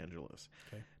Los Angeles.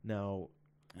 Okay. Now,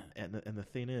 and the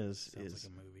thing is Sounds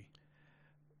like a movie.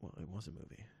 Well, it was a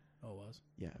movie. Oh, it was?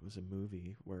 Yeah, it was a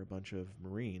movie where a bunch of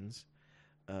Marines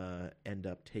end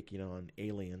up taking on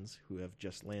aliens who have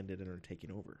just landed and are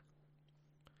taking over.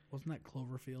 Wasn't that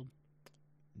Cloverfield?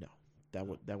 No,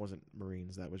 that wasn't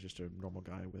Marines. That was just a normal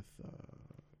guy with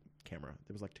camera.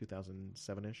 It was like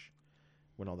 2007-ish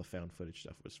when all the found footage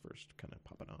stuff was first kind of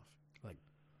popping off. Like,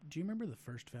 do you remember the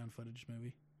first found footage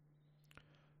movie?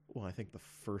 Well, I think the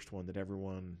first one that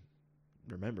everyone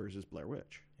remembers is Blair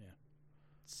Witch. Yeah.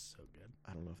 It's so good.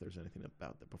 I don't know if there's anything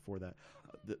about that before that.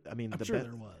 I'm sure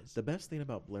there was. The best thing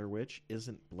about Blair Witch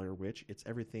isn't Blair Witch. It's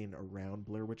everything around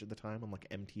Blair Witch at the time on like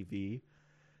MTV.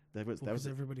 That was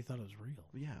everybody thought it was real.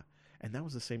 Yeah, and that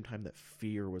was the same time that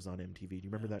Fear was on MTV. Do you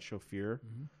remember that show Fear?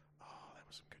 Mm-hmm. Oh, that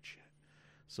was some good shit.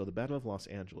 So the Battle of Los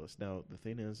Angeles. Now the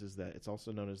thing is that it's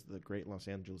also known as the Great Los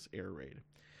Angeles Air Raid.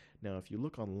 Now, if you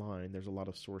look online, there's a lot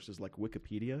of sources like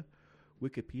Wikipedia.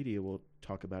 Wikipedia will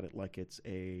talk about it like it's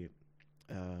a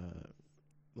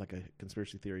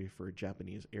conspiracy theory for a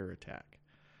Japanese air attack.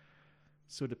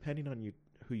 So depending on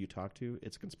who you talk to,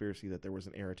 it's a conspiracy that there was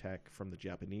an air attack from the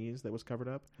Japanese that was covered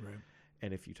up. Right.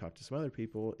 And if you talk to some other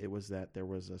people, it was that there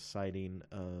was a sighting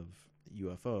of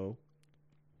UFO,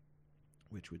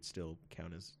 which would still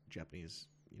count as Japanese,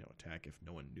 attack if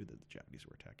no one knew that the Japanese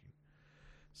were attacking.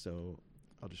 So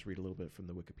I'll just read a little bit from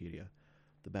the Wikipedia.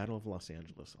 The Battle of Los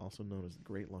Angeles, also known as the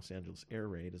Great Los Angeles Air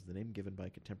Raid, is the name given by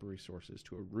contemporary sources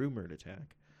to a rumored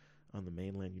attack on the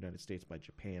mainland United States by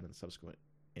Japan and subsequent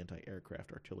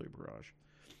anti-aircraft artillery barrage.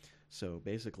 So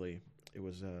basically, it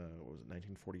was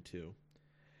 1942,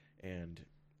 and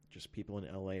just people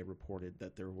in LA reported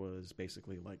that there was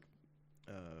basically like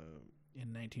in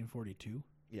 1942.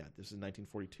 Yeah, this is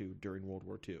 1942 during World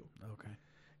War II. Okay.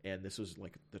 And this was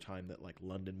like the time that like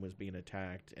London was being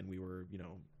attacked, and we were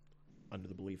under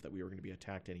the belief that we were going to be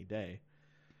attacked any day.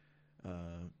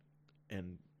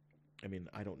 And I mean,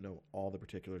 I don't know all the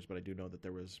particulars, but I do know that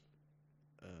there was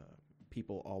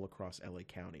people all across LA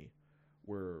County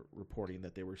were reporting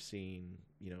that they were seeing,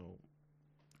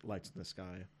 lights in the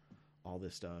sky, all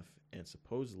this stuff, and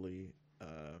supposedly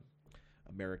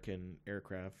American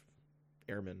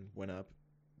airmen went up,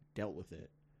 dealt with it.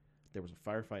 There was a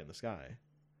firefight in the sky,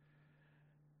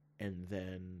 and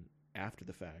then after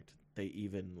the fact, they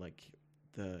even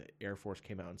the Air Force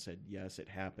came out and said, yes, it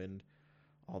happened,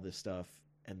 all this stuff,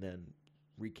 and then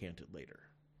recanted later.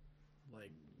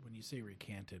 Like, when you say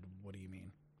recanted, what do you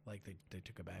mean? Like they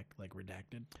took it back, like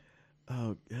redacted?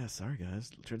 Oh, yeah, sorry guys.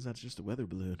 Turns out it's just a weather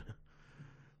balloon.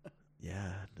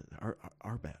 Yeah,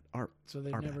 our bad. So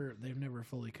they've never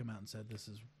fully come out and said this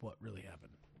is what really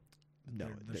happened. No,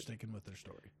 they're sticking with their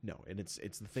story. No, and it's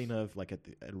the thing of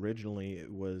originally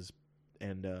it was,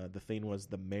 and the thing was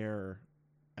the mayor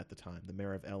at the time, the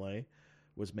mayor of LA,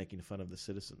 was making fun of the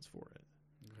citizens for it.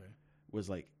 Okay.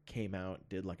 Was came out,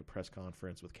 did a press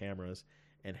conference with cameras,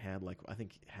 and had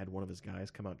had one of his guys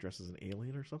come out dressed as an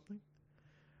alien or something,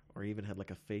 or even had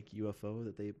a fake UFO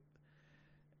that they,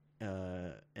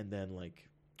 and then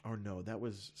or no,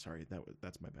 that's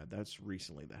my bad. That's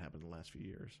recently. That happened in the last few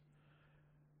years.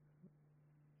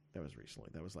 That was recently.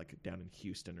 That was down in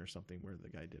Houston or something where the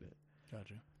guy did it.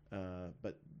 Gotcha.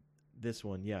 But this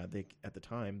one, yeah, at the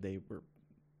time the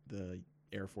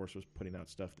Air Force was putting out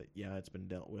stuff that it's been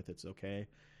dealt with, it's okay,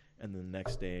 and then the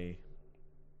next day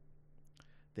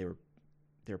they were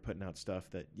putting out stuff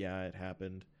that it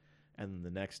happened, and then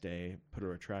the next day put a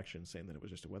retraction saying that it was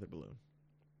just a weather balloon.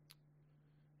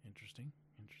 Interesting.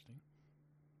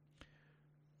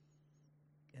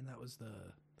 And that was the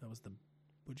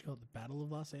what'd you call it, the Battle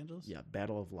of Los Angeles? Yeah,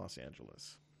 Battle of Los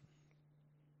Angeles.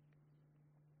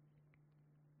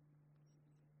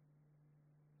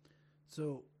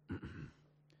 So I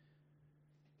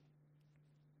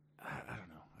don't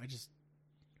know.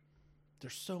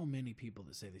 There's so many people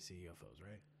that say they see UFOs,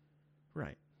 right?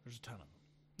 Right. There's a ton of them.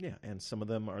 Yeah, and some of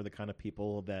them are the kind of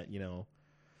people that, you know,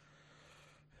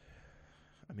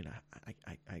 I mean,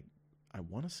 I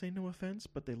want to say no offense,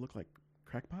 but they look like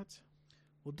crackpots.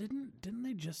 Well, didn't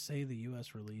they just say the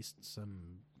U.S. released some,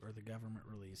 or the government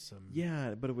released some?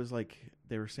 Yeah, but it was like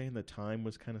they were saying the time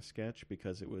was kind of sketch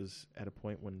because it was at a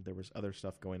point when there was other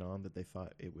stuff going on that they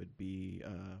thought it would be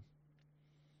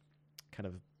kind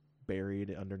of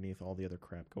buried underneath all the other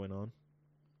crap going on.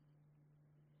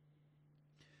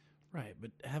 Right,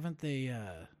 but haven't they?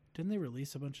 Didn't they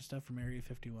release a bunch of stuff from Area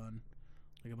 51,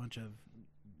 like a bunch of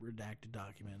redacted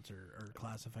documents or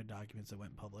classified documents that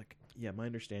went public? Yeah, my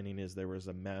understanding is there was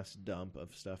a mass dump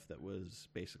of stuff that was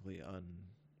basically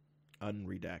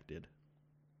unredacted.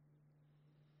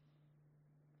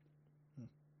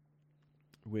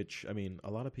 Which, I mean,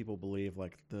 a lot of people believe,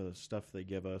 like, the stuff they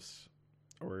give us,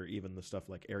 or even the stuff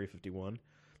like Area 51,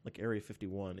 like Area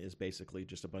 51 is basically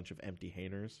just a bunch of empty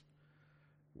hangars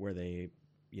where they,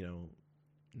 you know,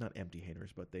 not empty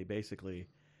hangars, but they basically,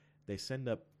 they send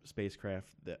up they send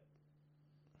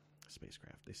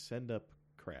up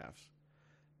crafts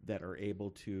that are able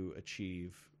to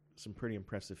achieve some pretty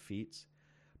impressive feats,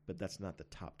 but that's not the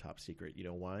top secret. You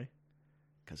know why?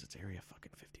 Because it's Area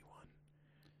fucking 51.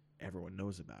 Everyone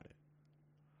knows about it.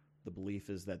 The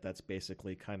belief is that that's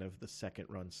basically kind of the second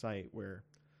run site where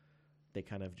they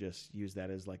kind of just use that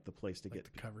as like the place to Like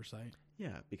get the cover site?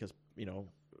 Yeah, because, you know,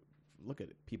 look at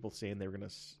it. People saying they were going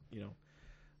to, you know,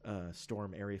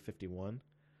 storm Area 51.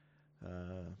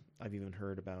 I've even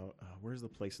heard about, where's the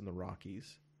place in the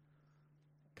Rockies?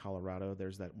 Colorado.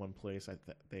 There's that one place.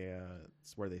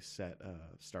 It's where they set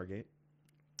Stargate.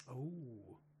 Oh,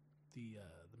 the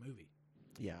movie.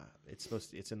 Yeah, it's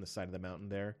in the side of the mountain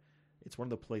there. It's one of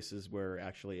the places where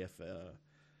actually if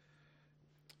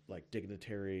like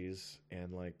dignitaries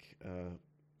and like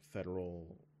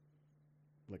federal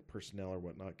like personnel or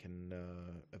whatnot can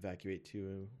evacuate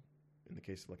to in the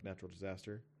case of like natural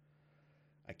disaster.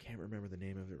 I can't remember the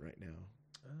name of it right now.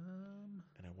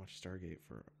 And I watched Stargate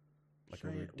for like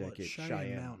over a decade.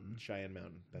 Cheyenne Mountain. Cheyenne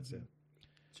Mountain. That's it.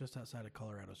 Just outside of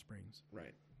Colorado Springs.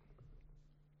 Right.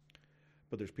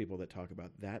 But there's people that talk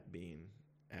about that being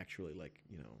actually like,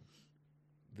 you know,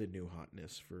 the new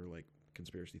hotness for like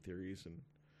conspiracy theories and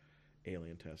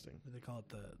alien testing. They call it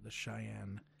the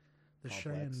Cheyenne, Complex.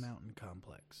 Cheyenne Mountain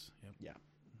Complex. Yep. Yeah.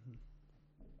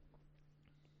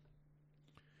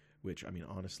 Which, I mean,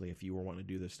 honestly, if you were wanting to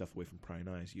do this stuff away from prying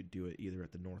eyes, you'd do it either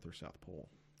at the North or South Pole.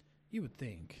 You would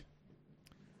think.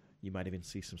 You might even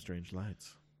see some strange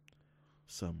lights.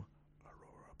 Some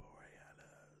aurora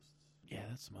borealis. Yeah,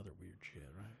 that's some other weird shit,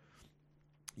 right?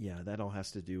 Yeah, that all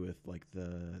has to do with, like,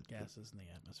 the gases in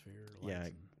the atmosphere.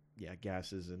 Yeah,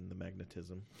 gases and the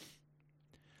magnetism.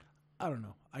 I don't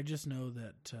know. I just know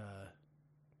that,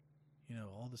 you know,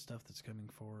 all the stuff that's coming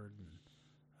forward and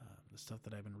the stuff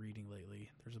that I've been reading lately.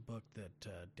 There's a book that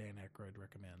Dan Aykroyd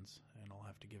recommends, and I'll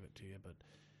have to give it to you, but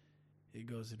it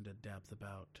goes into depth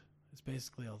about, it's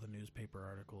basically all the newspaper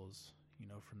articles, you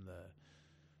know, from the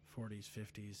 40s,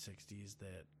 50s, 60s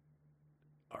that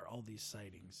are all these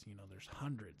sightings. You know, there's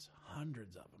hundreds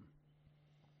of them.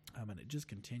 And it just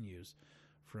continues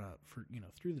for you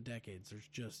know, through the decades. There's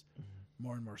just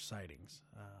more and more sightings.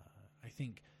 I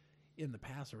think in the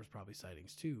past there was probably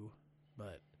sightings too,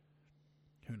 but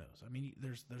who knows? I mean,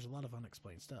 there's a lot of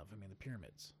unexplained stuff. I mean, the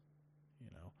pyramids,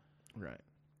 you know, right?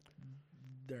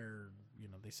 They're, you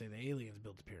know, they say the aliens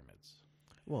built the pyramids.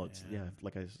 Well, it's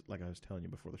like I was telling you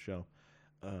before the show.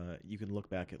 You can look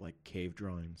back at like cave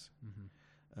drawings,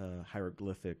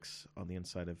 hieroglyphics on the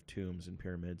inside of tombs and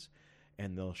pyramids,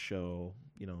 and they'll show,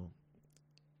 you know,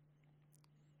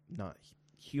 not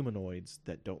humanoids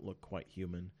that don't look quite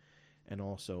human, and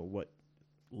also what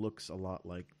looks a lot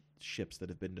like ships that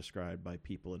have been described by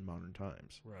people in modern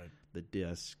times. Right. The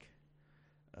disc.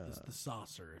 The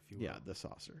saucer, if you will. Yeah, the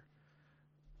saucer.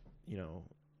 You know,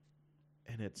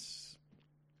 and it's...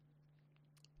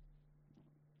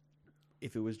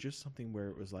 If it was just something where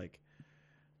it was like,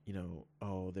 you know,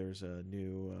 oh, there's a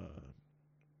new...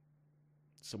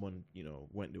 someone, you know,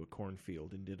 went into a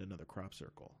cornfield and did another crop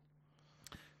circle.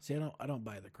 See, I don't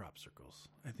buy the crop circles.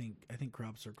 I think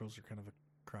crop circles are kind of a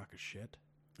crock of shit.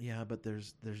 Yeah, but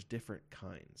there's different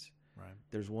kinds. Right.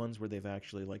 There's ones where they've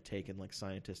actually like taken like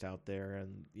scientists out there,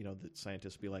 and you know the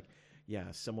scientists be like, yeah,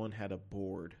 someone had a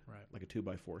board, right, like a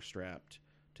 2x4 strapped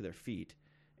to their feet,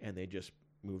 and they just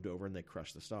moved over and they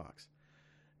crushed the stalks.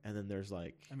 And then there's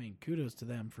like, I mean, kudos to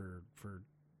them for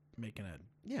making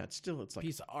a it's like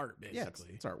piece of art, basically.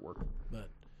 Yeah, it's artwork.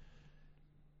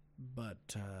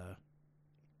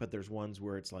 But there's ones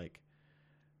where it's like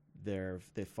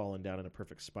they've fallen down in a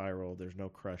perfect spiral. There's no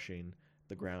crushing.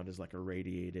 the ground is like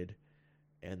irradiated,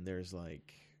 and there's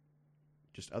like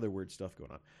just other weird stuff going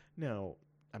on. Now,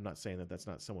 I'm not saying that that's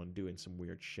not someone doing some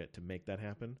weird shit to make that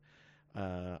happen.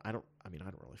 I don't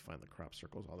really find the crop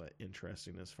circles all that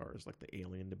interesting as far as like the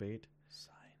alien debate.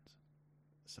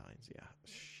 Signs, yeah.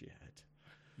 Shit.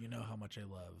 You know how much I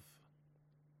love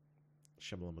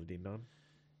Shyamalama Ding Dong.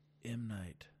 M.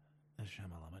 Night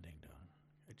Shyamalama Ding Dong.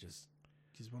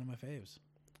 He's one of my faves.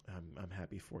 I'm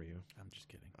happy for you. I'm just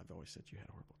kidding. I've always said you had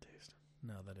horrible taste.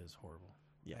 No, that is horrible.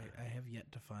 Yeah. I have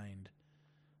yet to find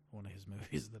one of his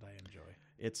movies that I enjoy.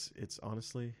 It's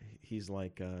honestly, he's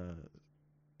like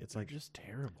it's They're like just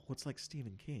terrible. what's like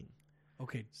Stephen King.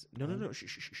 Okay. No.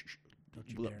 Shh. Don't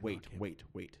you dare Wait. knock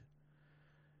him.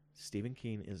 Stephen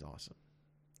King is awesome,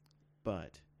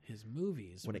 but His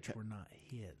movies, When it which co- were not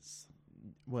his.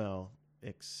 well,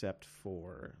 except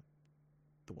for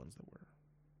the ones that were.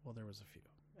 Well, there was a few,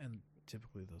 and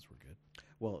typically those were good.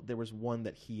 Well, there was one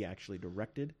that he actually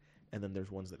directed, and then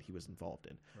there's ones that he was involved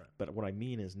in. Right. But what I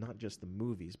mean is not just the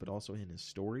movies, but also in his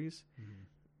stories, Mm-hmm.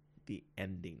 the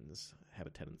endings have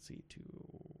a tendency to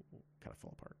kind of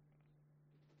fall apart.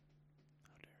 How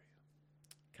dare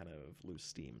you? Kind of lose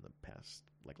steam in the past,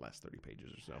 like last 30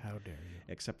 pages or so. How dare you?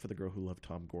 Except for The Girl Who Loved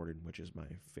Tom Gordon, which is my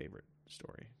favorite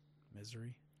story.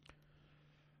 Misery.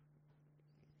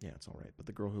 Yeah, it's all right. But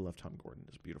The Girl Who Loved Tom Gordon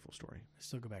is a beautiful story. I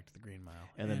still go back to the Green Mile.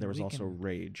 And then there was we also can-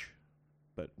 Rage.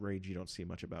 But Rage you don't see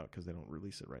much about because they don't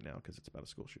release it right now because it's about a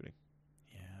school shooting.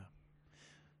 Yeah.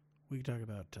 We could talk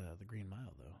about the Green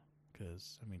Mile, though.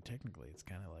 Because, I mean, technically, it's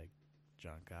kind of like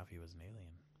John Coffey was an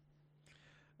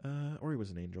alien. Or he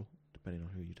was an angel, depending on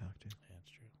who you talk to. Yeah,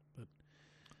 it's true. But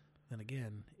then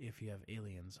again, if you have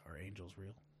aliens, are angels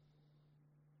real?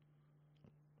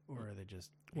 Or are they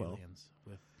just Well- aliens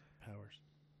with powers?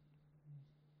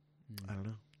 I don't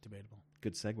know. Debatable.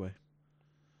 Good segue.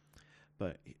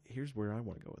 But here's where I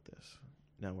want to go with this.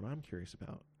 Now, what I'm curious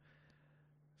about.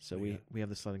 So What do you we have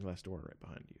the sliding glass door right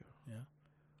behind you. Yeah.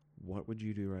 What would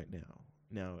you do right now?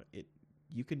 Now,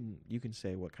 you can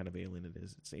say what kind of alien it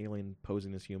is. It's alien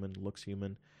posing as human, looks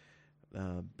human,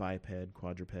 biped,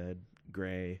 quadruped,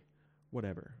 gray,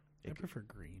 whatever. I prefer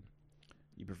green.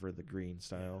 You prefer the green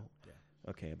style? Yeah.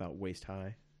 Okay, about waist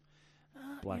high,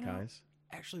 black eyes.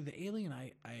 Actually, the alien,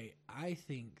 I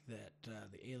think that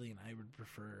the alien I would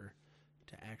prefer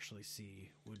to actually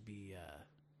see would be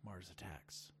Mars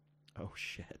Attacks. Oh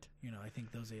shit! You know, I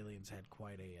think those aliens had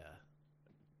quite a.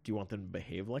 Do you want them to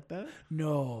behave like that?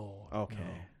 No. Okay.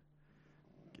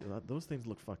 no. Those things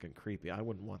look fucking creepy. I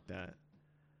wouldn't want that.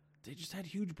 They just had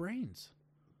huge brains.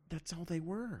 That's all they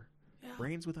were. Yeah.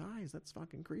 Brains with eyes. That's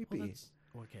fucking creepy.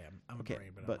 Well, okay, I'm Okay, a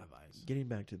brain, but I but don't have eyes. Getting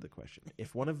back to the question,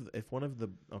 if one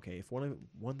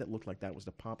that looked like that was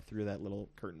to pop through that little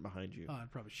curtain behind you, Oh,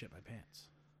 I'd probably shit my pants.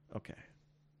 okay,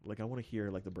 like I want to hear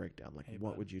like the breakdown. Like, Hey,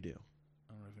 what bud. would you do?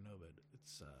 I don't know if you know, but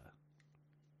it's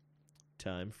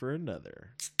Time for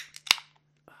another.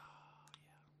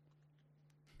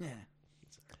 yeah,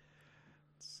 It's good.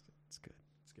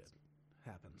 it's good.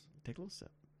 Happens. Take a little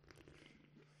sip.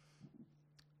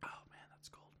 Oh man, that's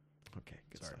cold. Okay,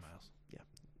 good Sorry, stuff. Miles.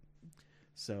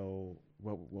 So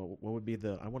what would be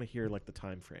the? I want to hear like the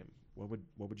time frame. What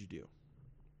would you do?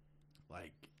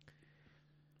 Like,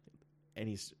 And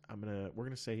we're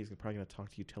gonna say he's probably gonna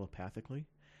talk to you telepathically,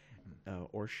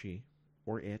 or she,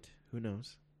 or it. Who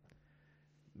knows?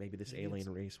 Maybe this Maybe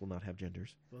alien race will not have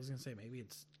genders. I was gonna say maybe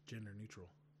it's gender neutral.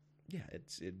 Yeah,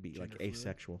 it'd be like Gender fluid?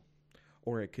 asexual,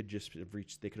 or it could just have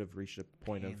reached. They could have reached a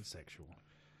point of. Pansexual.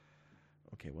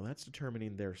 Okay, well, that's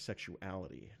determining their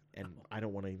sexuality, and I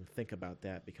don't want to even think about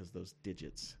that because those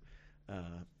digits.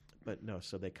 But no,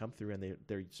 so they come through and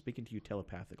they're speaking to you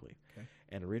telepathically. Okay.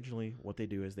 And originally, what they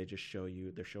do is they just show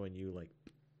you. They're showing you like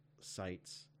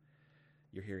sights.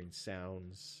 You're hearing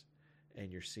sounds,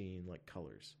 and you're seeing like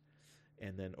colors.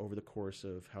 And then over the course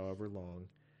of however long,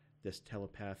 this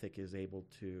telepathic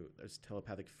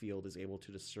field is able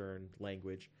to discern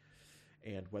language.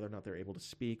 And whether or not they're able to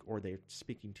speak or they're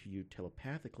speaking to you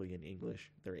telepathically in English,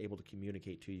 they're able to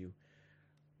communicate to you.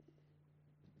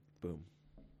 Boom.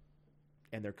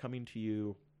 And they're coming to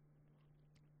you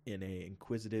in a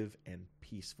inquisitive and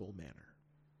peaceful manner.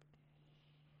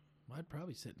 Well, I'd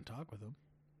probably sit and talk with them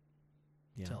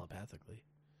Yeah. telepathically,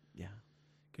 Yeah.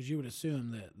 because you would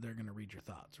assume that they're gonna read your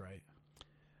thoughts, right?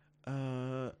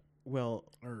 Well,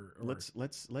 Or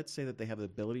let's say that they have the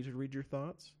ability to read your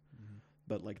thoughts. Mhm.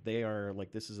 But like they are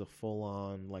like this is a full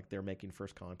on like they're making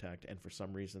first contact, and for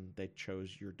some reason they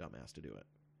chose your dumbass to do it.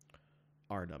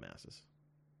 Our dumbasses.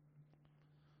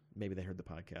 Maybe they heard the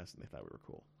podcast and they thought we were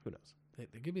cool. Who knows? they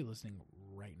could be listening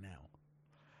right now.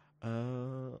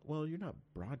 Well, you're not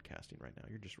broadcasting right now.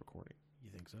 You're just recording. You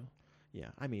think so? Yeah,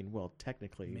 I mean, well,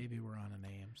 technically, Maybe we're on an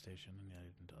AM station and I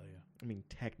didn't tell you. I mean,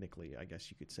 technically, I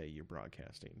guess you could say you're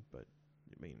broadcasting, but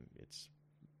I mean, it's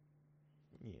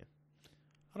yeah.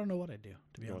 I don't know what I'd do,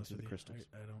 to be Going honest through with the you. crystals.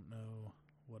 I don't know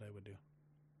what I would do.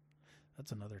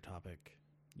 That's another topic.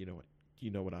 You know what?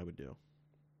 You know what I would do?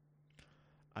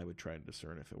 I would try and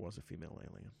discern if it was a female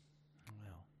alien,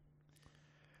 Well,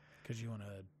 because you want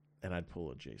to and I'd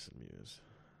pull a Jason Mewes.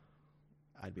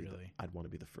 really. I'd want to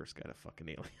be the first guy to fuck an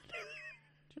alien.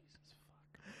 Jesus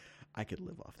fuck. I could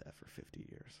live off that for 50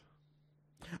 years.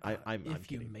 If I'm you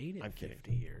kidding. made it I'm 50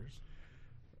 kidding. years,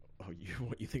 Oh,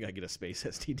 you think I get a space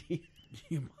STD?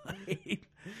 you might.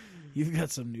 You've got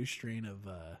some new strain of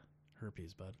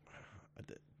herpes, bud.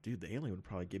 Dude, the alien would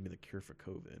probably give me the cure for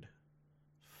COVID,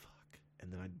 Fuck.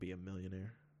 and then I'd be a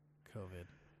millionaire. COVID.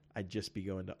 I'd just be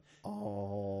going to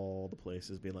all the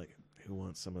places, being like, "Who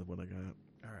wants some of what I got?"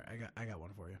 All right, I got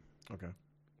one for you. Okay.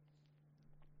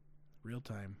 Real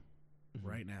time, Mhm.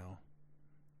 right now.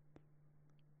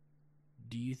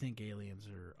 Do you think aliens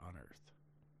are on Earth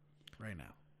right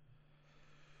now?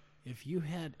 If you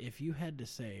had to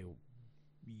say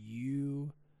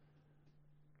you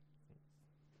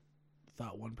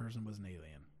thought one person was an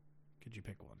alien, could you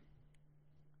pick one?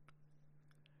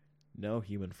 No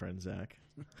human friend, Zach.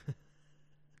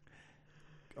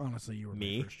 Honestly, you were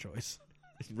Me? my first choice.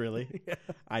 Really? Yeah.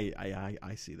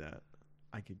 I see that.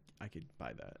 I could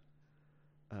buy that.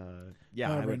 Yeah.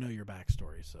 I I already would, know your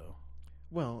backstory, so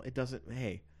well, it doesn't.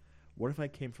 Hey, what if I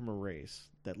came from a race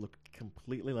that looked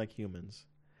completely like humans,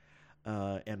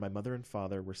 and my mother and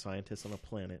father were scientists on a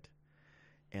planet,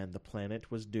 and the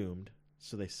planet was doomed,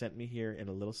 so they sent me here in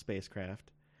a little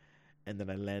spacecraft, and then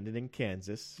I landed in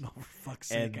Kansas, oh, for fuck's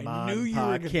sake, and I Ma knew and you Pa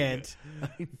were gonna Kent,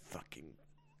 fucking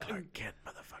Clark Kent,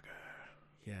 motherfucker,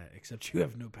 Yeah, except you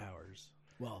have no powers.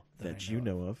 Well, that you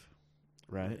know of,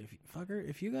 right?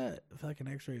 If you got fucking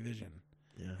X-ray vision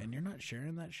Yeah. and you're not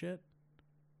sharing that shit,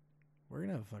 we're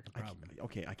gonna have a fucking problem.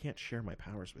 I can't share my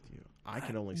powers with you. I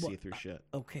can only see through shit.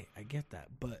 Okay, I get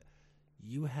that, but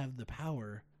you have the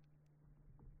power.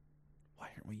 Why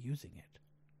aren't we using it?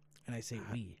 And I say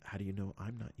we. How do you know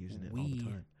I'm not using it all the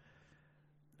time?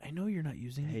 I know you're not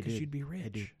using it because dude. you'd be rich. Hey,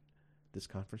 dude. This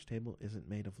conference table isn't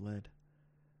made of lead.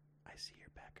 I see your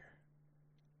backer.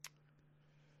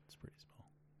 It's pretty small.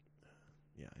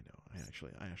 Yeah, I know.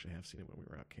 I actually have seen it when we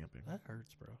were out camping. That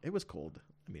hurts, bro. It was cold.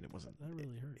 I mean, it wasn't. That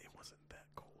really hurts. It wasn't that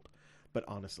cold. But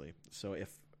honestly, so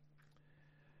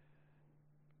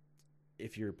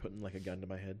if you're putting like a gun to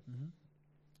my head, Mm-hmm.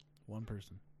 One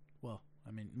person. Well,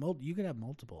 I mean, you could have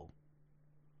multiple.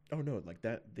 oh no, like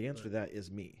that. The answer to that is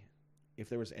me. If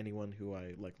there was anyone who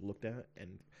I like looked at,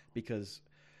 and because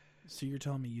So you're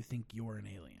telling me you think you're an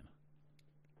alien?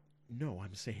 no,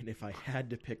 I'm saying if I had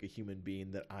to pick a human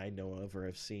being that I know of or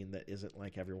have seen that isn't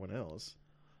like everyone else,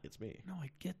 it's me. No, I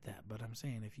get that, but I'm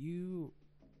saying if you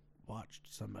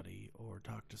watched somebody or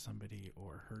talked to somebody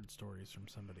or heard stories from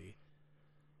somebody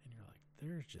and you're like,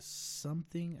 there's just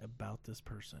something about this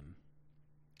person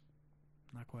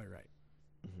not quite right.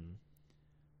 Mm-hmm.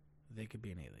 They could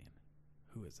be an alien.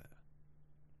 Who is that?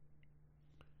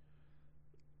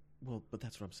 Well, but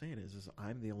that's what I'm saying is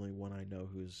I'm the only one I know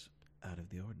who's out of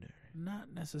the ordinary.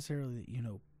 Not necessarily that you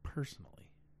know personally.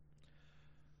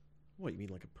 What, you mean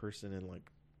like a person in like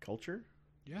culture?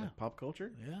 Yeah. Like pop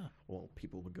culture? Yeah. Well,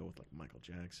 people would go with like Michael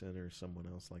Jackson or someone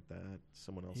else like that.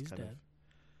 Someone else He's kind dead. of.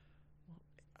 Well,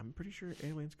 I'm pretty sure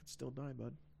aliens could still die,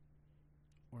 bud.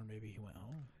 Or maybe he went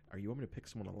home. Are you want me to pick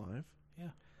someone alive? Yeah.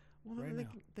 Well, then Right they now.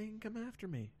 they can come after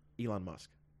me. Elon Musk.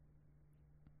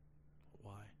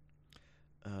 Why?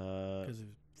 Because Because his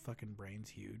fucking brain's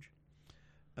huge.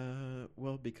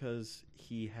 well, because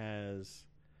he has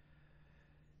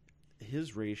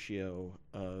his ratio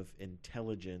of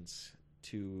intelligence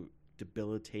to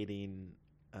debilitating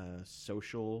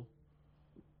social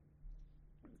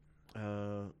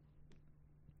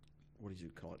what do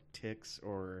you call it, tics,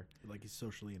 or Like he's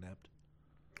socially inept.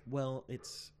 well,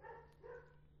 it's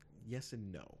yes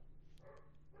and no.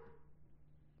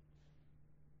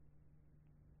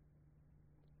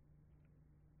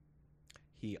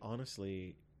 He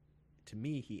honestly, to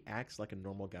me, he acts like a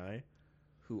normal guy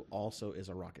who also is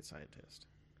a rocket scientist.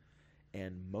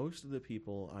 And most of the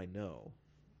people I know,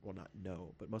 well, not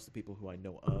know, but most of the people who I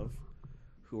know of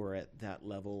who are at that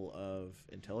level of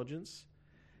intelligence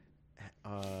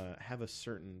have a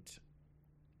certain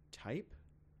type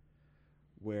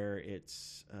where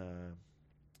it's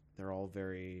they're all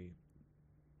very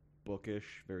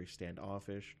bookish, very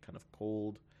standoffish, kind of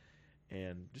cold,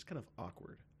 and just kind of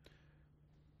awkward.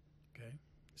 Okay.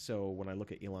 So when I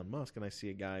look at Elon Musk and I see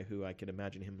a guy who I can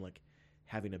imagine him like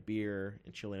having a beer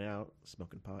and chilling out,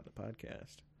 smoking pot in a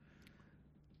podcast.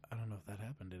 I don't know if that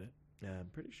happened, did it? I'm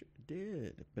pretty sure it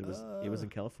did, but it was in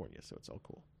California, so it's all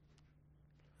cool.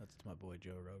 That's to my boy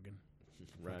Joe Rogan.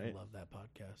 Right? I love that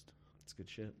podcast. It's good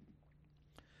shit.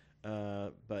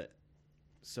 But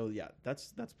so yeah,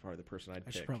 that's probably the person I'd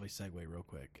pick. I should probably segue real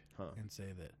quick and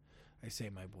say that I say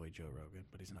my boy Joe Rogan,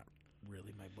 but he's not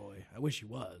really my boy. I wish he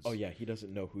was. Oh yeah, he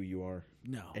doesn't know who you are.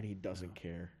 No, and he doesn't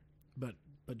care. But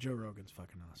Joe Rogan's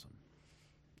fucking awesome.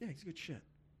 Yeah, he's good shit.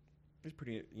 He's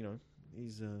pretty.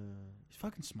 He's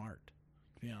fucking smart.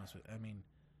 To be honest with you, I mean,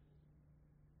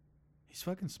 he's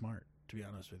fucking smart. To be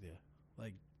honest with you,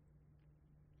 like,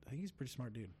 I think he's a pretty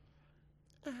smart dude.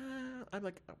 I'm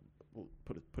like, we'll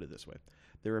put it this way: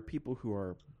 there are people who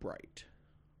are bright,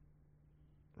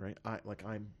 right?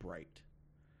 I'm bright.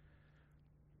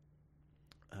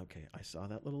 Okay, I saw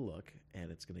that little look, and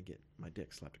it's gonna get my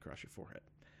dick slapped across your forehead.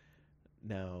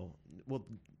 Now, well,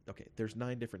 okay, there's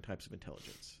 9 different types of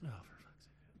intelligence. Oh, for fuck's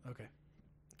sake. Okay.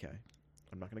 Okay,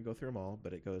 I'm not gonna go through them all,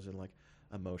 but it goes in like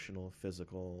emotional,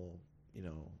 physical,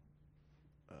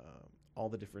 all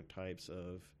the different types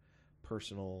of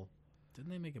personal.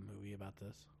 Didn't they make a movie about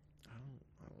this? I don't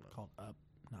know. Called Up,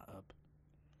 not Up.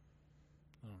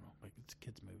 I don't know. Like, it's a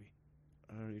kid's movie.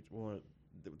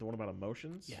 The one about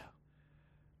emotions? Yeah.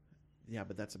 Yeah,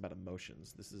 but that's about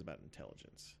emotions. This is about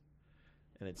intelligence.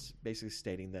 And it's basically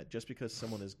stating that just because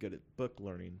someone is good at book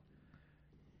learning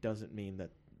doesn't mean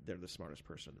that they're the smartest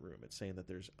person in the room. It's saying that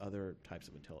there's other types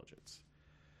of intelligence.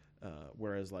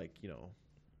 Whereas, like,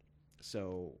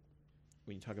 so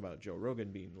when you talk about Joe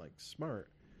Rogan being, like,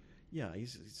 smart, yeah,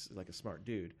 he's like a smart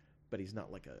dude, but he's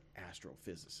not like an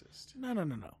astrophysicist.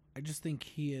 No. I just think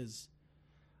he is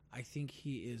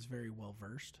very well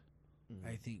versed. Mm-hmm.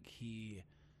 I think he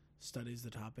studies the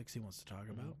topics he wants to talk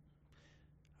about.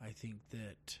 I think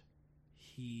that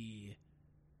he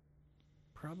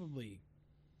probably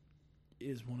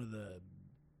is one of the...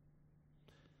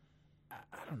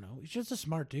 I don't know. He's just a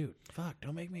smart dude. Fuck,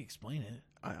 don't make me explain it.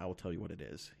 I will tell you what it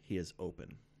is. He is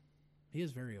open. He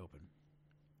is very open.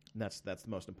 And that's the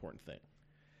most important thing.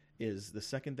 Is the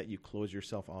second that you close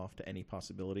yourself off to any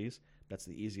possibilities, that's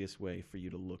the easiest way for you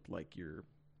to look like you're,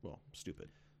 well, stupid.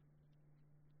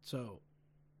 So,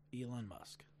 Elon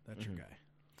Musk, that's your guy.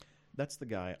 That's the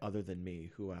guy, other than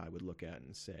me, who I would look at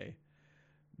and say,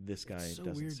 this guy doesn't seem...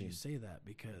 It's so weird you say that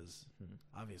because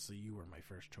obviously you were my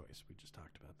first choice. We just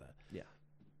talked about that. Yeah.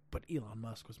 But Elon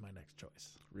Musk was my next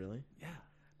choice. Really? Yeah.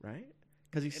 Right?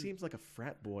 Because he seems like a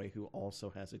frat boy who also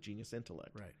has a genius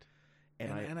intellect. Right.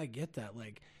 And I get that.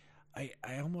 Like,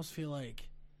 I almost feel like...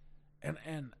 And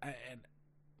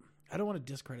I don't want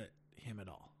to discredit him at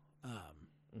all.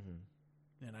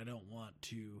 And I don't want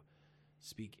to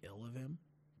speak ill of him.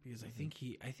 Because I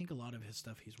think a lot of his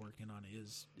stuff he's working on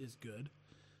is good,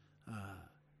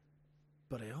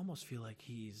 but I almost feel like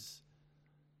he's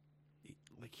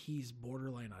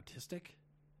borderline autistic.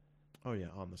 Oh yeah,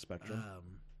 on the spectrum.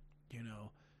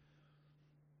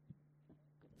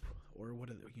 Or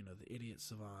what are the idiot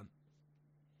savant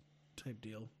type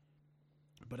deal.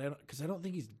 But I don't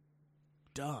think he's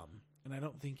dumb, and I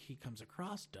don't think he comes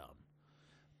across dumb.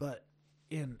 But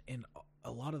in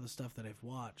a lot of the stuff that I've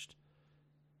watched,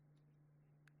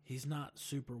 he's not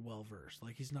super well versed.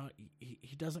 Like, he's not.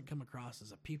 He doesn't come across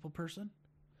as a people person.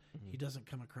 He doesn't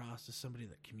come across as somebody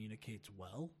that communicates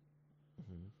well.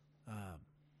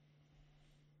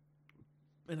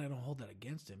 And I don't hold that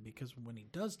against him, because when he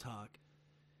does talk,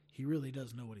 he really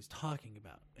does know what he's talking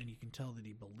about, and you can tell that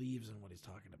he believes in what he's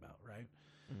talking about. Right.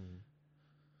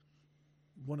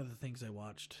 One of the things I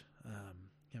watched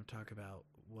him talk about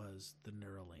was the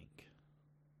Neuralink,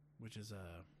 which is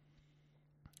a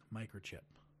microchip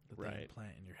that they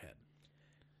implant in your head.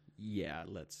 Yeah,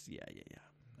 yeah.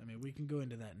 I mean, we can go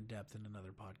into that in depth in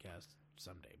another podcast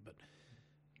someday, but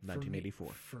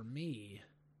 1984. For me,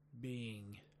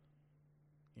 being,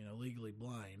 legally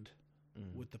blind,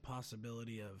 with the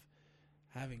possibility of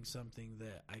having something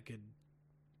that I could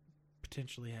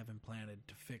potentially have implanted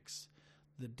to fix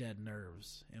the dead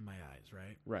nerves in my eyes,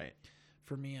 right? Right.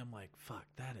 For me, I'm like, fuck,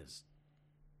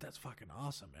 that's fucking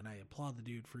awesome. And I applaud the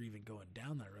dude for even going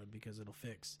down that road, because it'll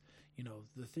fix,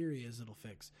 the theory is it'll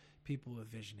fix people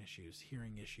with vision issues,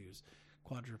 hearing issues,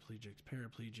 quadriplegics,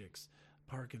 paraplegics,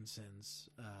 Parkinson's,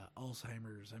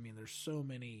 Alzheimer's. I mean, there's so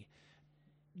many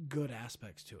good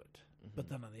aspects to it. But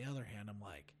then on the other hand, I'm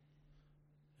like,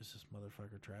 is this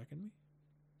motherfucker tracking me?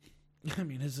 I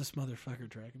mean, is this motherfucker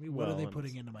tracking me? What are they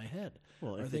putting into my head?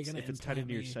 Well, if it's tied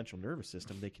into your central nervous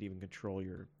system, they could even control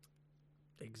your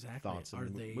thoughts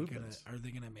and movements. Are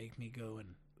they gonna make me go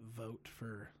and vote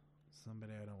for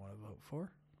somebody I don't want to vote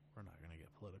for? we're not going to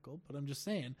get political, but I'm just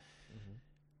saying, Mhm.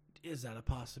 is that a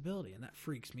possibility? And that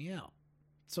freaks me out.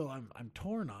 So I'm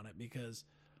torn on it because,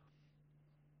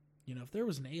 you know, if there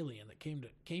was an alien that came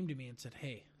to me and said,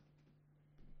 "Hey,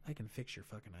 I can fix your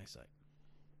fucking eyesight,"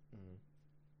 Mhm.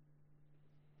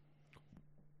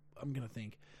 I'm going to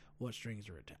think, what strings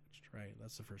are attached, right?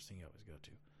 That's the first thing you always go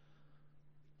to.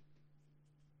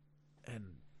 And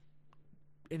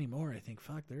anymore, I think,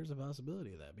 fuck, there's a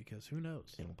possibility of that because who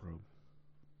knows? Anal probe.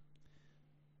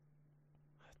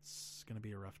 It's going to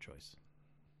be a rough choice.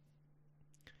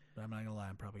 But I'm not going to lie,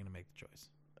 I'm probably going to make the choice.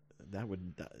 That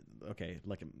would okay.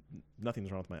 Like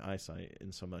nothing's wrong with my eyesight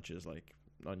in so much as like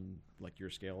on like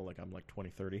your scale. Like I'm like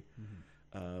 20/30.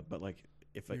 But like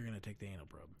if You're going to take the anal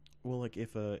probe. well, like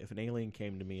if an alien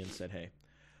came to me and said, "Hey,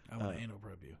 I want to anal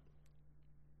probe you."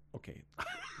 okay,"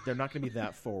 they're not going to be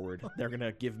that forward. They're going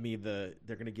to give me the.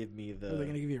 They're going to give me the. Are they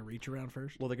going to give you a reach around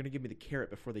first? Well, they're going to give me the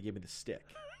carrot before they give me the stick.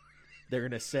 They're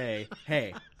going to say,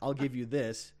 "Hey, I'll give you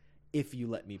this if you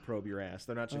let me probe your ass."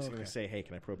 They're not just going Okay. to say, "Hey,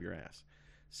 can I probe your ass?"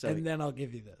 So and then I'll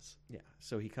give you this. yeah.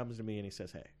 So he comes to me and he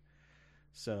says, "Hey."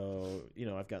 So, you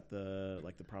know, I've got the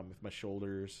problem with my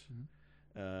shoulders,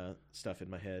 stuff in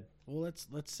my head. Well,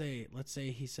 let's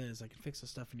say he says, "I can fix the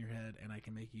stuff in your head and I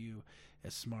can make you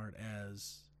as smart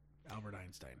as Albert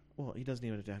Einstein." Well, he doesn't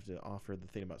even have to offer the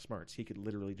thing about smarts. He could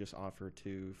literally just offer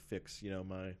to fix, you know,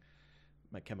 my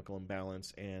chemical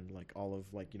imbalance and like all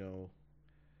of like, you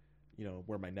know,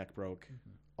 where my neck broke,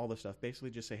 all this stuff.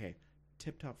 Basically just say, "Hey,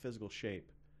 tip-top physical shape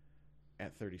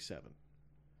at 37."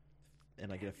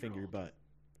 And I get a finger your butt.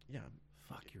 Yeah,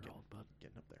 Fuck, you're old, bud.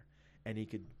 getting up there. And he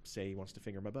could say he wants to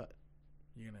finger my butt.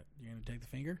 You're gonna take the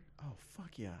finger? Oh,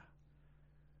 fuck yeah.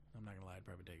 I'm not gonna lie, I'd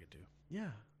probably take it too.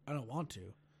 Yeah. I don't want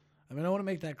to. I mean, I want to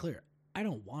make that clear. I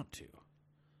don't want to.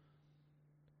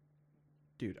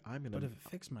 Dude, I'm going But to... if it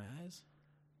fixed my eyes,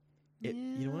 You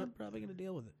know what? I'm probably gonna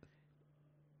deal with it.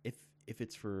 If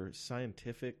it's for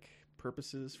scientific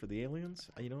purposes for the aliens,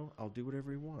 you know, I'll do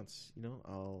whatever he wants. You know,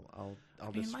 I'll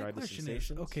I mean, describe my the question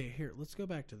sensations. is, okay, here, let's go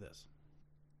back to this.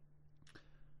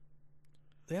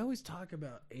 They always talk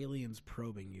about aliens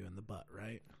probing you in the butt,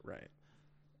 right? Right.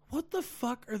 What the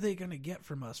fuck are they gonna get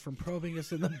from us from probing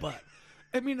us in the butt?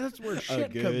 I mean, that's where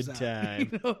shit good comes out. time.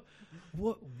 You know?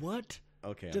 What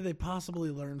Okay. do they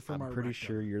possibly learn from our I'm pretty rectum?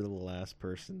 sure you're the last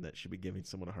person that should be giving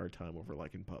someone a hard time over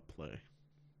liking butt play.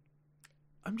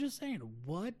 I'm just saying,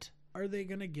 what are they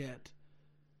gonna get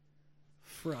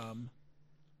from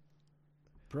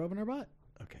probing our butt?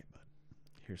 Okay, bud.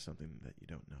 Here's something that you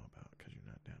don't know about because you're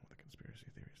not down with the conspiracy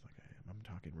theories like I am. I'm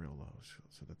talking real low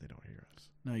so that they don't hear us.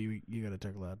 No, you gotta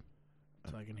talk loud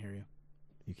so I can hear you.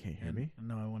 You can't hear And- me?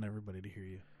 No, I want everybody to hear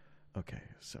you. Okay,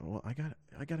 so well, I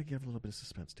got to give a little bit of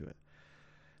suspense to it.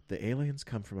 The aliens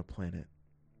come from a planet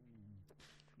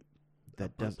that A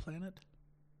butt does planet?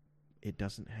 it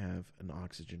doesn't have an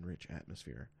oxygen-rich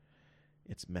atmosphere.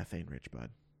 It's methane-rich,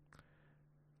 bud.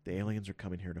 The aliens are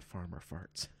coming here to farm our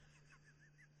farts.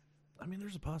 I mean,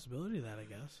 there's a possibility of that, I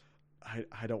guess.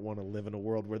 I don't want to live in a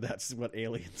world where that's what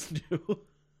aliens do.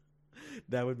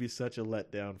 That would be such a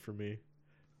letdown for me.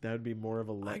 That would be more of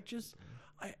a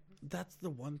That's the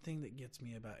one thing that gets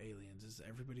me about aliens is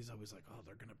everybody's always like, "Oh,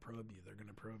 they're gonna probe you. They're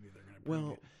gonna probe you. They're gonna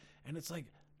probe you." And it's like,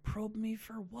 probe me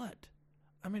for what?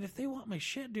 I mean, if they want my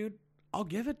shit, dude, I'll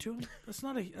give it to them. That's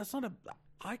not a.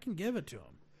 I can give it to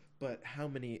them. But how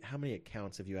many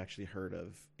accounts have you actually heard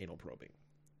of anal probing?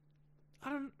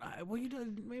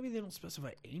 Maybe they don't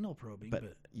specify anal probing, But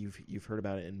but you've heard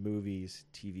about it in movies,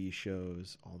 TV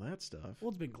shows, all that stuff. well,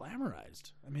 it's been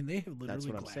glamorized. I mean, they have literally That's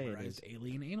what I'm saying glamorized is-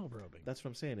 alien anal probing. That's what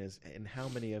I'm saying is, and how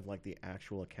many of like the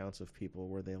actual accounts of people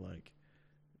where they like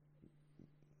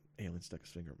alien stuck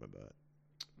his finger in my butt?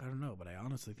 I don't know, but I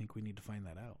honestly think we need to find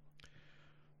that out.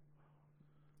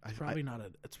 I, It's probably not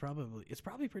a. It's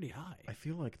probably pretty high. I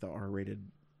feel like the R-rated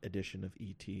edition of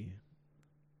E.T.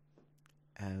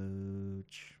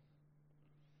 Ouch.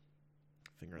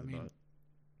 Finger in the butt.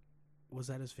 Was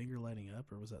that his finger lighting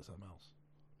up, or was that something else?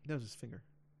 That was his finger.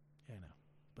 Yeah, I know.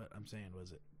 But I'm saying,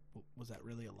 was that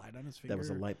really a light on his finger? That was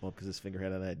a light bulb because his finger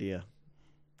had an idea.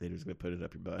 They were just gonna put it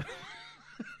up your butt.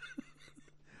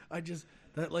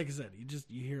 Like I said,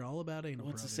 you hear all about anal.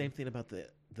 Well, it's the probing. same thing about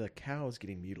the cows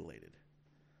getting mutilated.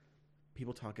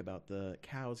 People talk about the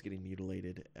cows getting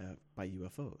mutilated by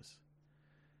UFOs.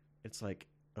 It's like,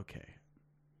 okay,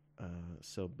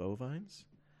 so bovines?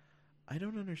 I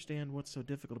don't understand what's so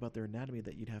difficult about their anatomy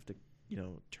that you'd have to,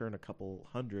 turn a couple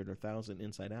hundred or thousand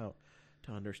inside out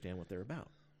to understand what they're about.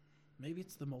 Maybe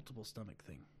it's the multiple stomach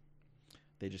thing.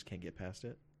 They just can't get past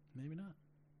it. Maybe not.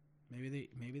 Maybe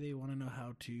they want to know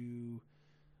how to.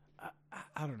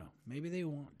 I don't know. Maybe they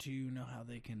want to know how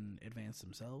they can advance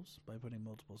themselves by putting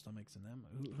multiple stomachs in them.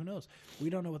 Who knows?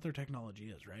 We don't know what their technology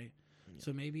is, right? Yeah.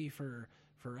 So maybe for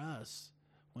us,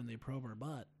 when they probe our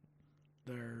butt,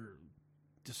 they're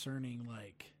discerning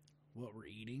like what we're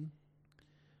eating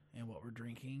and what we're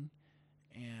drinking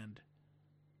and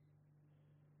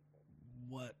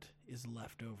what is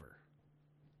left over.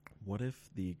 What if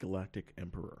the Galactic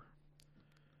Emperor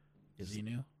is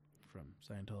Xenu from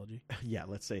Scientology? Yeah,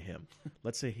 let's say him.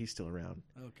 Let's say he's still around.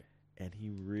 Okay. And he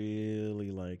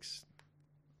really likes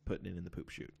putting it in the poop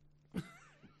chute.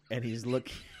 And he's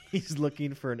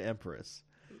looking for an empress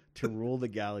to rule the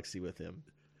galaxy with him.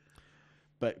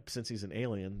 But since he's an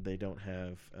alien, they don't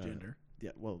have Gender.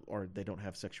 Yeah, well, or they don't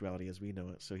have sexuality as we know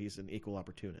it. So he's an equal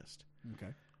opportunist,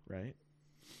 Okay. right?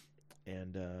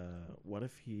 And what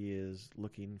if he is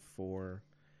looking for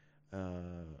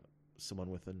someone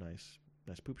with a nice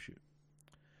poop chute?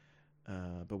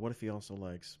 But what if he also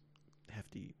likes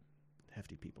hefty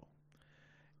people?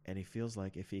 And he feels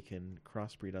like if he can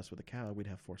crossbreed us with a cow, we'd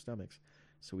have 4 stomachs,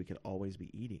 so we could always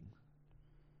be eating.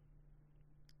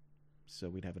 So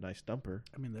we'd have a nice dumper.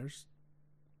 I mean,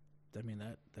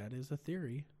 that is a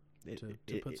theory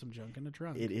to put some junk in the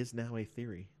trunk. It is now a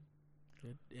theory.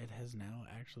 It has now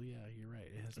actually, yeah, you're right.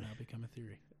 It has now become a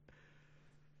theory.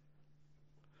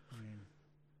 I mean,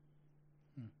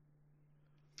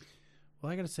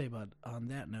 Well, I got to say, bud, on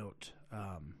that note,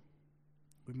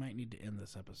 we might need to end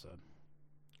this episode.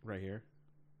 Right here?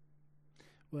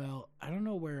 Well, I don't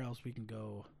know where else we can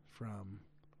go from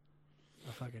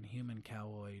a fucking human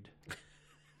cowoid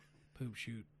poop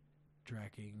chute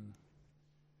tracking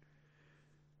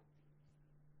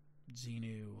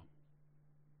Xenu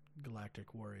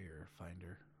galactic warrior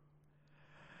finder.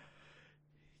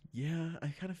 Yeah, I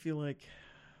kind of feel like,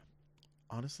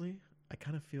 honestly,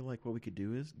 what we could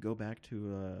do is go back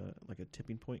to like a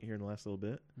tipping point here in the last little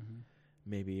bit. Mm-hmm.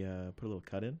 Maybe put a little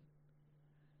cut in,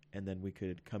 and then we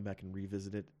could come back and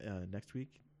revisit it next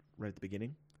week, right at the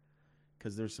beginning.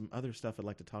 Because there's some other stuff I'd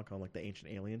like to talk on, like the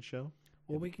Ancient Alien show.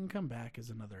 Well, we can come back as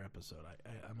another episode.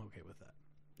 I'm okay with that.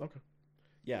 Okay.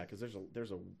 Yeah, because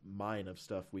there's a mine of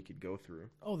stuff we could go through.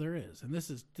 Oh, there is, and this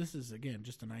is again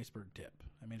just an iceberg tip.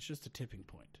 I mean, it's just a tipping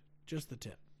point, just the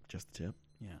tip. Just the tip.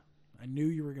 Yeah, I knew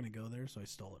you were going to go there, so I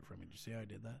stole it from you. Did you see how I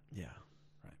did that? Yeah.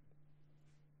 Right.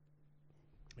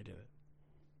 I did it.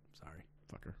 Sorry.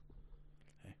 Fucker.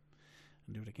 Hey,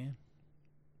 and do it again.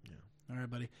 Yeah. All right,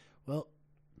 buddy. Well,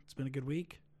 it's been a good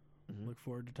week. Mm-hmm. Look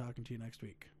forward to talking to you next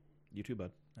week. You too,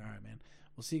 bud. All right, man.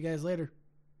 We'll see you guys later.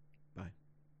 Bye.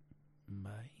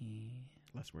 Bye.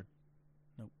 Last word.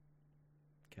 Nope.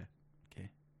 Okay.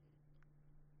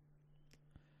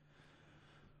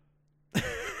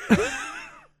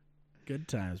 Good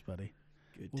times, buddy.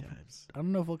 Good Well, times. I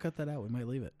don't know if we'll cut that out. We might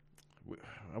leave it.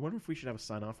 I wonder if we should have a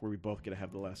sign off where we both get to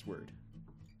have the last word.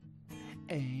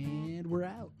 And we're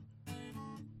out.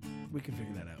 We can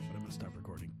figure that out, but I'm going to stop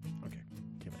recording. Okay.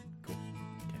 Okay, man. Cool.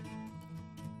 Okay.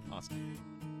 Awesome.